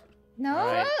 No?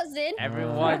 Alright. Frozen?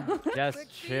 Everyone,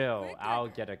 just chill. I'll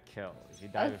get a kill. If you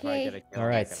die before I Okay. get a kill, All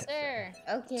right. I'll get a Sir.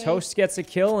 Okay. Toast gets a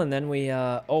kill, and then we,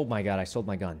 oh my god, I sold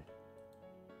my gun.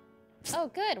 Oh,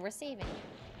 good. We're saving.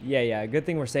 Yeah, good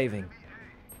thing we're saving.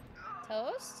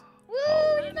 Toast? Woo!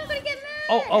 You're not gonna get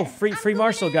mad. Oh, free I'm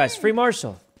Marshall, going guys. in. Free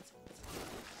Marshall.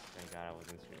 Thank God I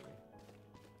wasn't streaming.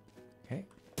 Okay.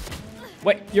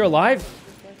 Wait, you're alive?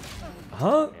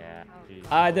 Huh? Yeah, she,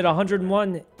 I did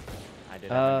 101. I did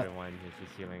 101 and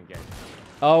she's healing again.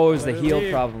 Oh, it was the heal,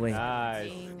 Leave. probably.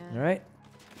 Nice. All right.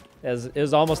 It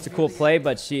was almost a cool play,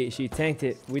 but she tanked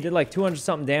it. We did like 200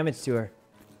 something damage to her.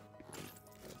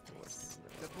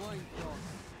 Deploying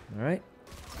drone. All right.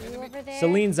 You over there?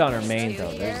 Celine's on her main though.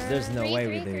 Here. There's no way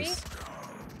we Three. lose.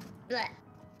 Blah.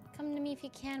 Come to me if you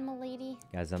can, my lady.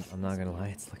 Guys, I'm not gonna lie,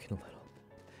 it's looking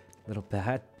a little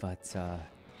bad, but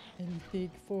Anything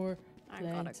for I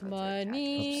gotta go to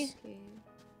money. attack.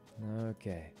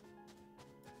 okay.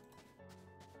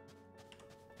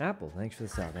 Apple, thanks for the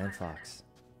sub, and Fox.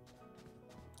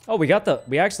 Oh,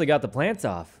 we actually got the plants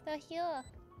off. The here. Well,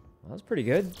 that was pretty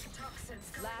good.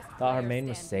 Thought her main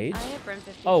was Sage. I have Brim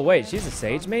 50. Oh wait, she's a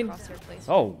Sage main? Crosshair placement.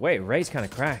 Oh wait, Ray's kind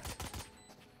of cracked.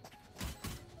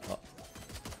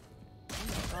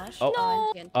 Gosh.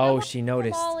 Oh. No. Oh, she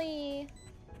noticed. Molly.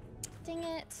 Dang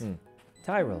it.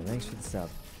 Tyrell, thanks for the sub.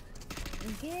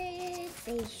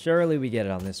 Good. Surely we get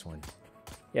it on this one.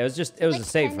 Yeah, it was a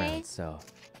save penne? round, so.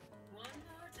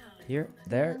 Here,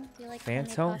 there, Do you like penne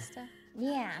Phantom. pasta?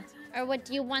 Yeah. Or what?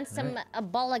 Do you want some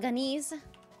bolognese?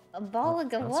 A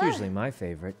bolognese. That's what? usually my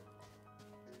favorite.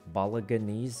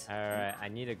 Bolognese. Alright, I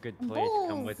need a good player to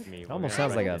come with me. It almost We're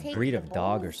sounds gonna like a Take breed the of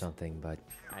dog or balls. something, but.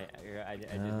 I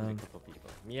just need a couple people.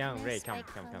 Me and Ray, come. All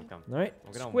right,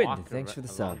 We're gonna Squid, walk thanks for the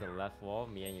along sub. the left wall.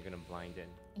 Me and you're gonna blind in.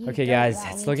 You Okay, don't guys,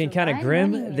 want it's me looking to kind of run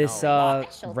grim. anyway. This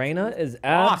special Reyna is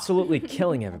absolutely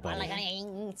killing everybody.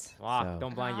 Bolognese. Walk, So-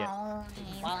 don't blind yet.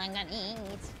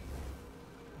 Bolognese.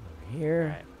 Here.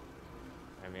 Alright.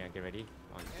 I mean, get ready.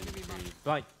 1, 2, 3,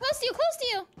 blind. Close to you, close to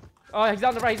you. Oh, he's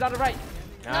on the right, he's on the right.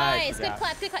 Nice, good job.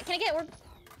 clap, good clap. Can I get it?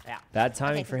 Bad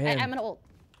timing for him. I'm gonna ult.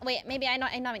 Wait, maybe I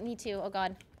not need to. Oh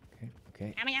god.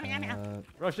 Okay.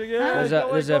 Rushing in.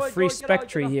 There's a free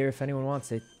Spectre here if anyone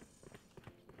wants it.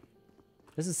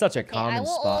 This is such a Okay, I common will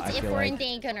spot, ult I if feel we're in like.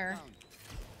 danger.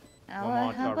 One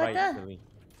more to our right, Lily.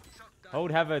 Hold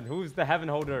heaven. Who's the heaven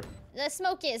holder? The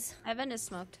smoke is. Evan is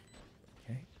smoked.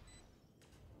 Okay.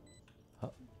 Oh,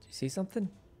 do you see something?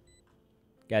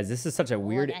 Guys, this is such a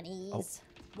weird... Oh,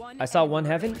 Bolognese. I saw one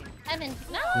heaven. Heaven.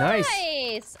 Nice.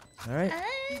 Nice. All right.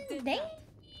 Dang.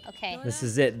 Okay. This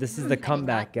is it. This is the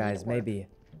comeback, guys. Maybe.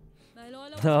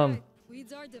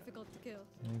 Weeds are difficult to kill.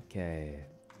 Okay.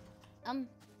 Dang.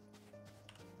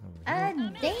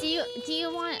 Do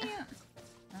you want?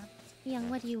 Young,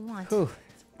 what do you want? Whew.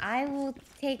 I will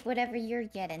take whatever you're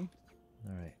getting.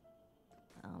 All right.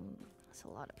 That's a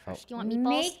lot of Oh. pressure. Do you want meatballs?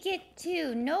 Make it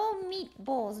two. No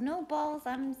meatballs. No balls.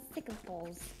 I'm sick of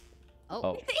balls.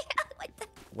 Oh.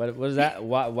 What was that?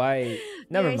 Why?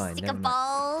 Never You're mind. sick Never of mind.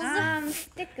 balls. I'm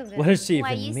sick of it. What does she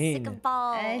Why are even you mean? sick of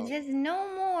balls? Just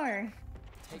no more.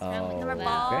 Oh, Number okay.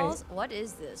 balls. What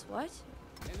is this? What?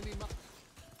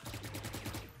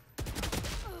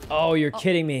 Oh, you're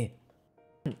kidding me.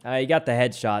 You got the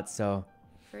headshot, so.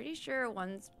 Pretty sure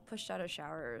one's pushed out of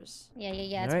showers. Yeah.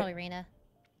 It's Alright. probably Reyna.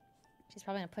 She's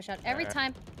probably gonna push out every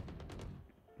time.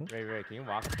 Ray, can you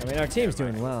walk? I mean, our team's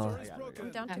doing well.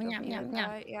 I'm down to Yum, go yum, for you, yum,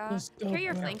 guy, yeah. Carry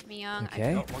your flank, Miyang.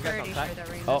 Okay. I'm One guy's pretty outside. sure that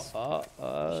Reyna's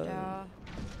Oh,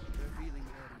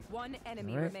 One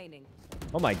enemy Alright. remaining.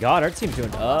 oh my God, our team's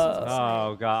doing.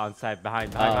 Oh god, on side,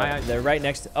 behind. They're right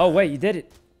next to. Oh wait, you did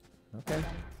it. Okay.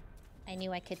 I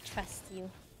knew I could trust you.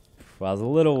 Well, I was a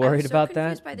little worried I'm so about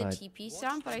confused that. by the But TP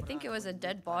sound, but I think it was a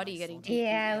dead body getting TP.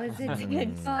 Yeah, it was a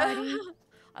dead body.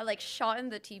 I like shot in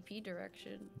the TP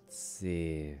direction. let's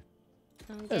see.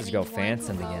 I'm Let's getting go one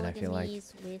Phantom again, I feel like.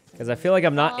 bolognese with Because I feel like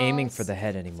I'm not aiming meatballs. for the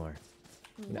head anymore.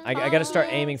 You know, I gotta start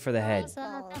aiming for the head.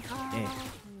 Eh.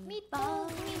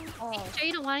 Meatballs. Sure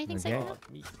you don't want anything, Okay. Sykkuno?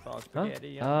 Meatball, Huh?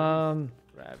 spaghetti,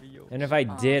 ravioli. And if I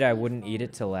did, I wouldn't eat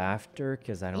it till after,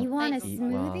 because I don't You want a eat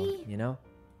well, smoothie? you know?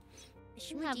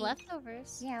 You have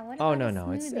leftovers. Yeah, what Oh about no, a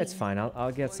no, it's smoothie? fine.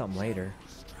 I'll get something later.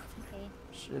 Okay.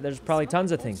 Sure, there's probably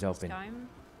tons of things This open. time.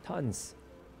 Tons.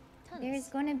 There's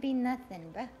gonna be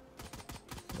nothing, bruh.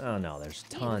 Oh no, there's Hey,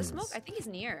 the tons. smoke. I think he's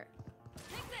near.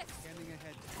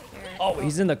 Here. Oh,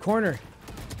 he's in the corner.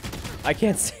 I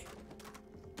can't see.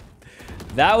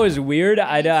 That was weird.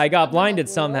 I got blinded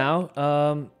somehow.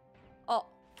 Oh,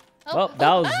 Well,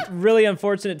 that was really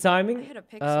unfortunate timing. I hit a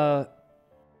pixel.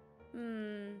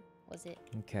 Was it?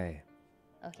 Okay.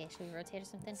 Okay, should we rotate or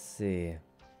something? Let's see.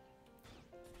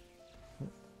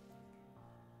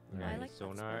 I like that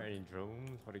sonar smoke. and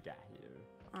drones. What do you got here?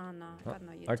 Oh no, God,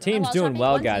 no, you Our don't. team's well, doing Sharpie,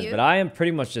 well, one's guys, you. but I am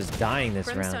pretty much just dying this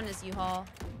Brimstone round. is U-Haul.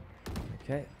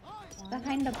 Okay.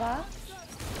 Behind the box.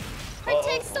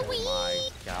 Protects the weed. My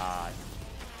god.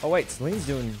 Oh wait, Celine's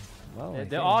doing well. I They're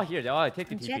think. all here. They're all take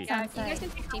the Jets TP. You guys outside. can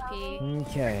take TP.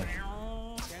 Okay.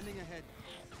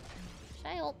 Should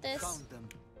I ult this?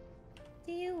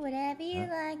 Do whatever you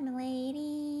like,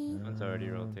 milady. One's already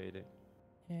rotated.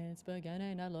 It's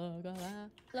beginning to look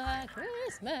like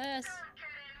Christmas.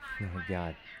 Oh my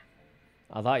god.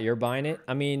 I thought you're buying it.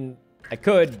 I mean, I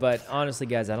could, but honestly,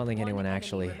 guys, I don't think anyone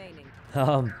actually.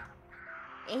 80.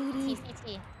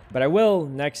 TCT. But I will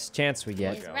next chance we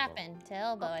get. He's rapping to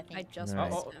elbow, I think. I just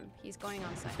Alright. missed him. He's going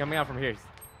on site. He's coming out from here.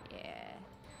 Yeah.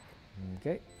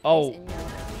 Okay. He's Oh, in your belly.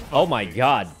 oh my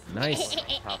god. Nice.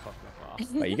 Top of the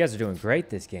box. But you guys are doing great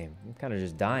this game. I'm kind of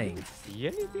just dying. See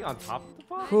anything on top of the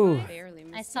box? Whew. Barely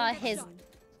missed I saw him. his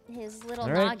his little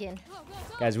All right. noggin.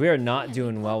 Guys, we are not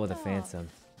doing well with a Phantom.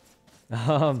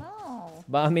 Oh.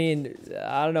 But I mean,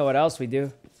 I don't know what else we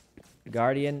do.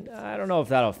 Guardian, I don't know if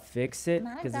that'll fix it,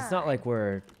 My because it's not God. like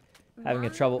we're having a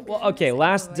trouble. Well, okay,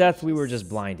 last death we were just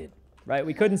blinded, right?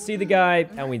 We couldn't see the guy,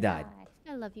 and we died.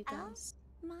 I love you guys.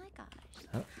 My gosh.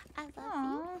 Huh? I love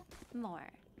Aw. you more.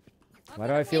 Why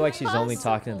do I feel like she's only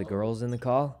talking to the girls in the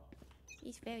call?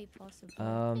 He's very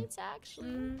possible. It's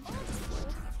actually.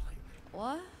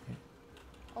 What?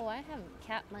 Oh, I have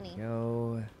cat money.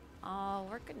 Yo, Oh,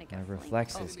 we're gonna get my flanked.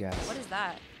 reflexes, guys. What is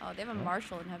that? Oh, they have a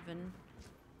marshal in heaven.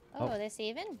 Oh, are they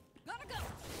saving?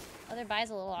 Oh, their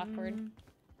buy's a little awkward.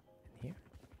 Here?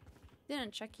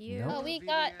 Didn't check you. Nope. Oh, we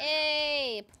got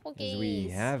a Because we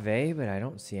Pokies. have A, but I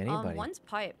don't see anybody. One's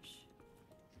piped.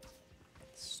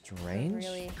 Strange.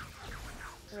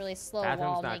 Really slow Bathroom's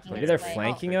wall not making clear. Maybe they're its way.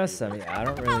 flanking us. I mean, I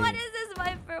don't What really. is this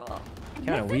viper wall? Kind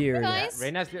of weird. Guys,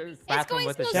 Reina's bathroom going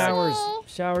with the so shower. Showers, slow.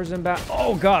 showers and bath.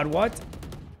 Oh God, what?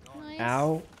 Nice.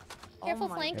 Ow. Careful Oh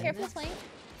my flank, careful flank.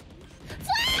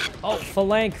 Oh,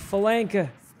 phalank.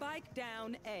 Spike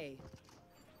down A.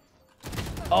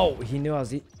 Oh, he knew I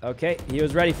was. Okay, he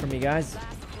was ready for me, guys.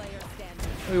 Last player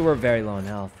standing. We were very low in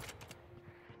health.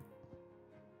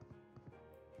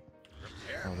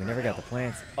 Oh, we never got the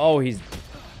plants. Oh, he's.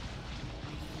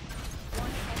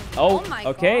 Oh, Oh my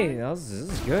okay. God. This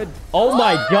is good. Oh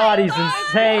my God, he's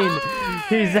insane.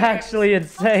 He's actually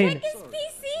insane. Check his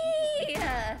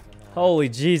PC. Holy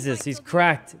Jesus, he's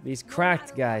cracked. He's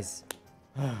cracked, guys.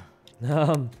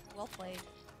 Well played.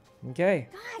 Okay.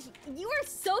 Gosh, you are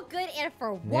so good and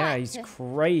for what? Yeah, he's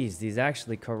crazed. He's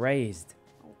actually crazed.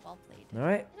 Oh, well played. All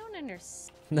right. I don't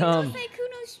understand.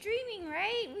 Sykkuno's streaming,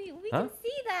 right? We Huh? can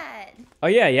see that. Oh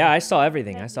yeah, I saw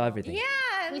everything. I saw everything.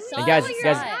 Yeah. We saw And guys, all your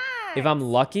guys, eyes. if I'm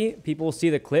lucky, people will see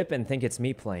the clip and think it's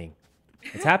me playing.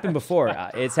 It's happened before.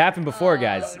 It's happened before,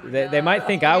 guys. They might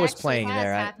think I was It actually playing has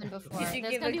there. happened before. Did you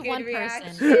There's give gonna a be good one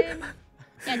reaction? person.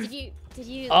 Yeah, did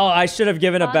you? Oh, I should have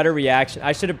given a better reaction.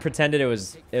 I should have pretended it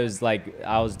was like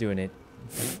I was doing it.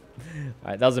 All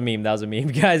right, that was a meme,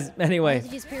 guys. Anyway, Did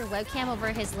you just put your webcam over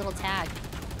his little tag?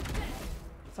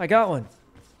 I got one.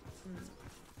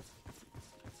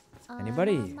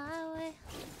 Anybody? On my way.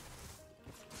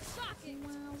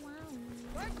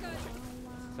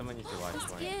 Someone needs to watch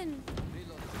one. Skin.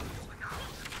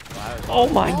 Wow. Oh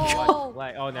my God. Oh.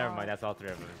 Like, oh, never mind. That's all three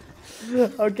of them.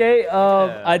 Okay,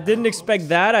 I didn't expect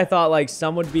that. I thought like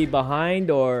some would be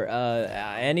behind or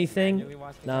anything. Manually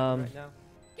watching right now.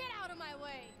 Get out of my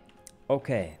way.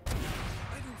 Okay.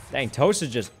 Dang, Toast is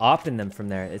just opping them from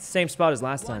there. It's the same spot as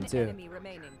last time One too. enemy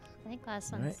remaining. I think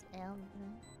last Alright. one's L.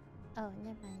 Oh,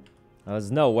 never mind.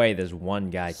 There's no way there's one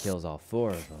guy kills all four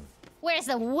of them. Where's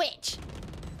the witch?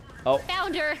 Oh,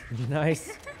 Found her.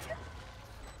 nice.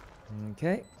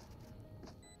 Okay,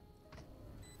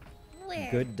 Where?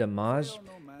 good damage.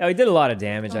 Yeah, we did a lot of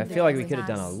damage. I feel like we could have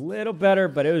done a little better,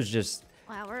 but it was just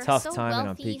Wow, we're tough so timing on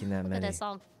wealthy. peeking that Look many. at us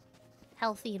all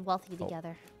healthy and wealthy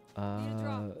together.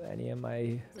 Any of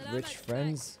my rich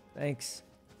friends? Thanks.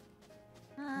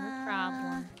 No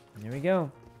problem. There we go.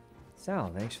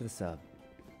 Sal, thanks for the sub.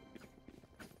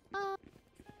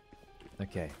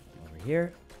 Okay, over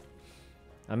here.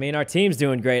 I mean, our team's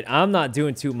doing great. I'm not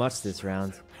doing too much this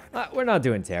round. We're not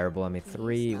doing terrible. I mean,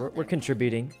 3. We're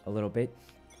contributing a little bit.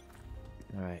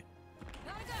 All right.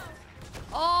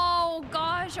 Oh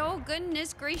gosh. Oh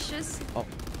goodness gracious. Oh,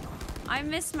 I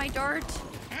missed my dart.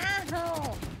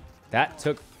 Ow. that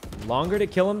took longer to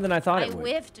kill him than I thought I it would.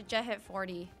 whiffed jet hit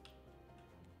 40.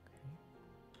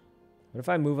 What if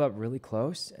I move up really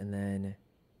close and then...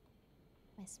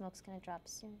 My smoke's gonna drop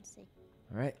soon. See.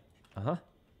 All right. Uh-huh.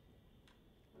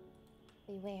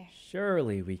 Beware.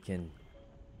 Surely we can...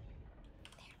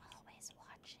 They're always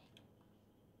watching.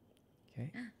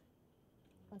 Okay.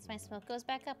 Once my smoke goes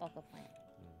back up, I'll go plant.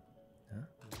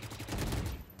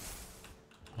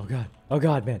 Oh, God. Oh,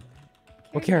 God, man.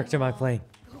 What character am I playing?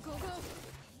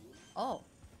 Oh.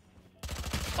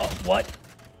 Oh, what?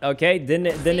 Okay,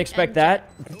 didn't expect that.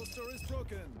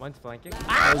 One's flanking.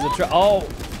 That was a oh.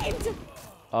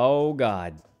 Oh,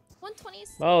 God.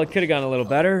 120s. Well, it could have gone a little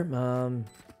better.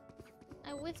 I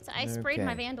whiffed. I sprayed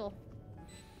my Okay. vandal.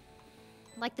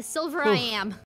 Like the silver I am.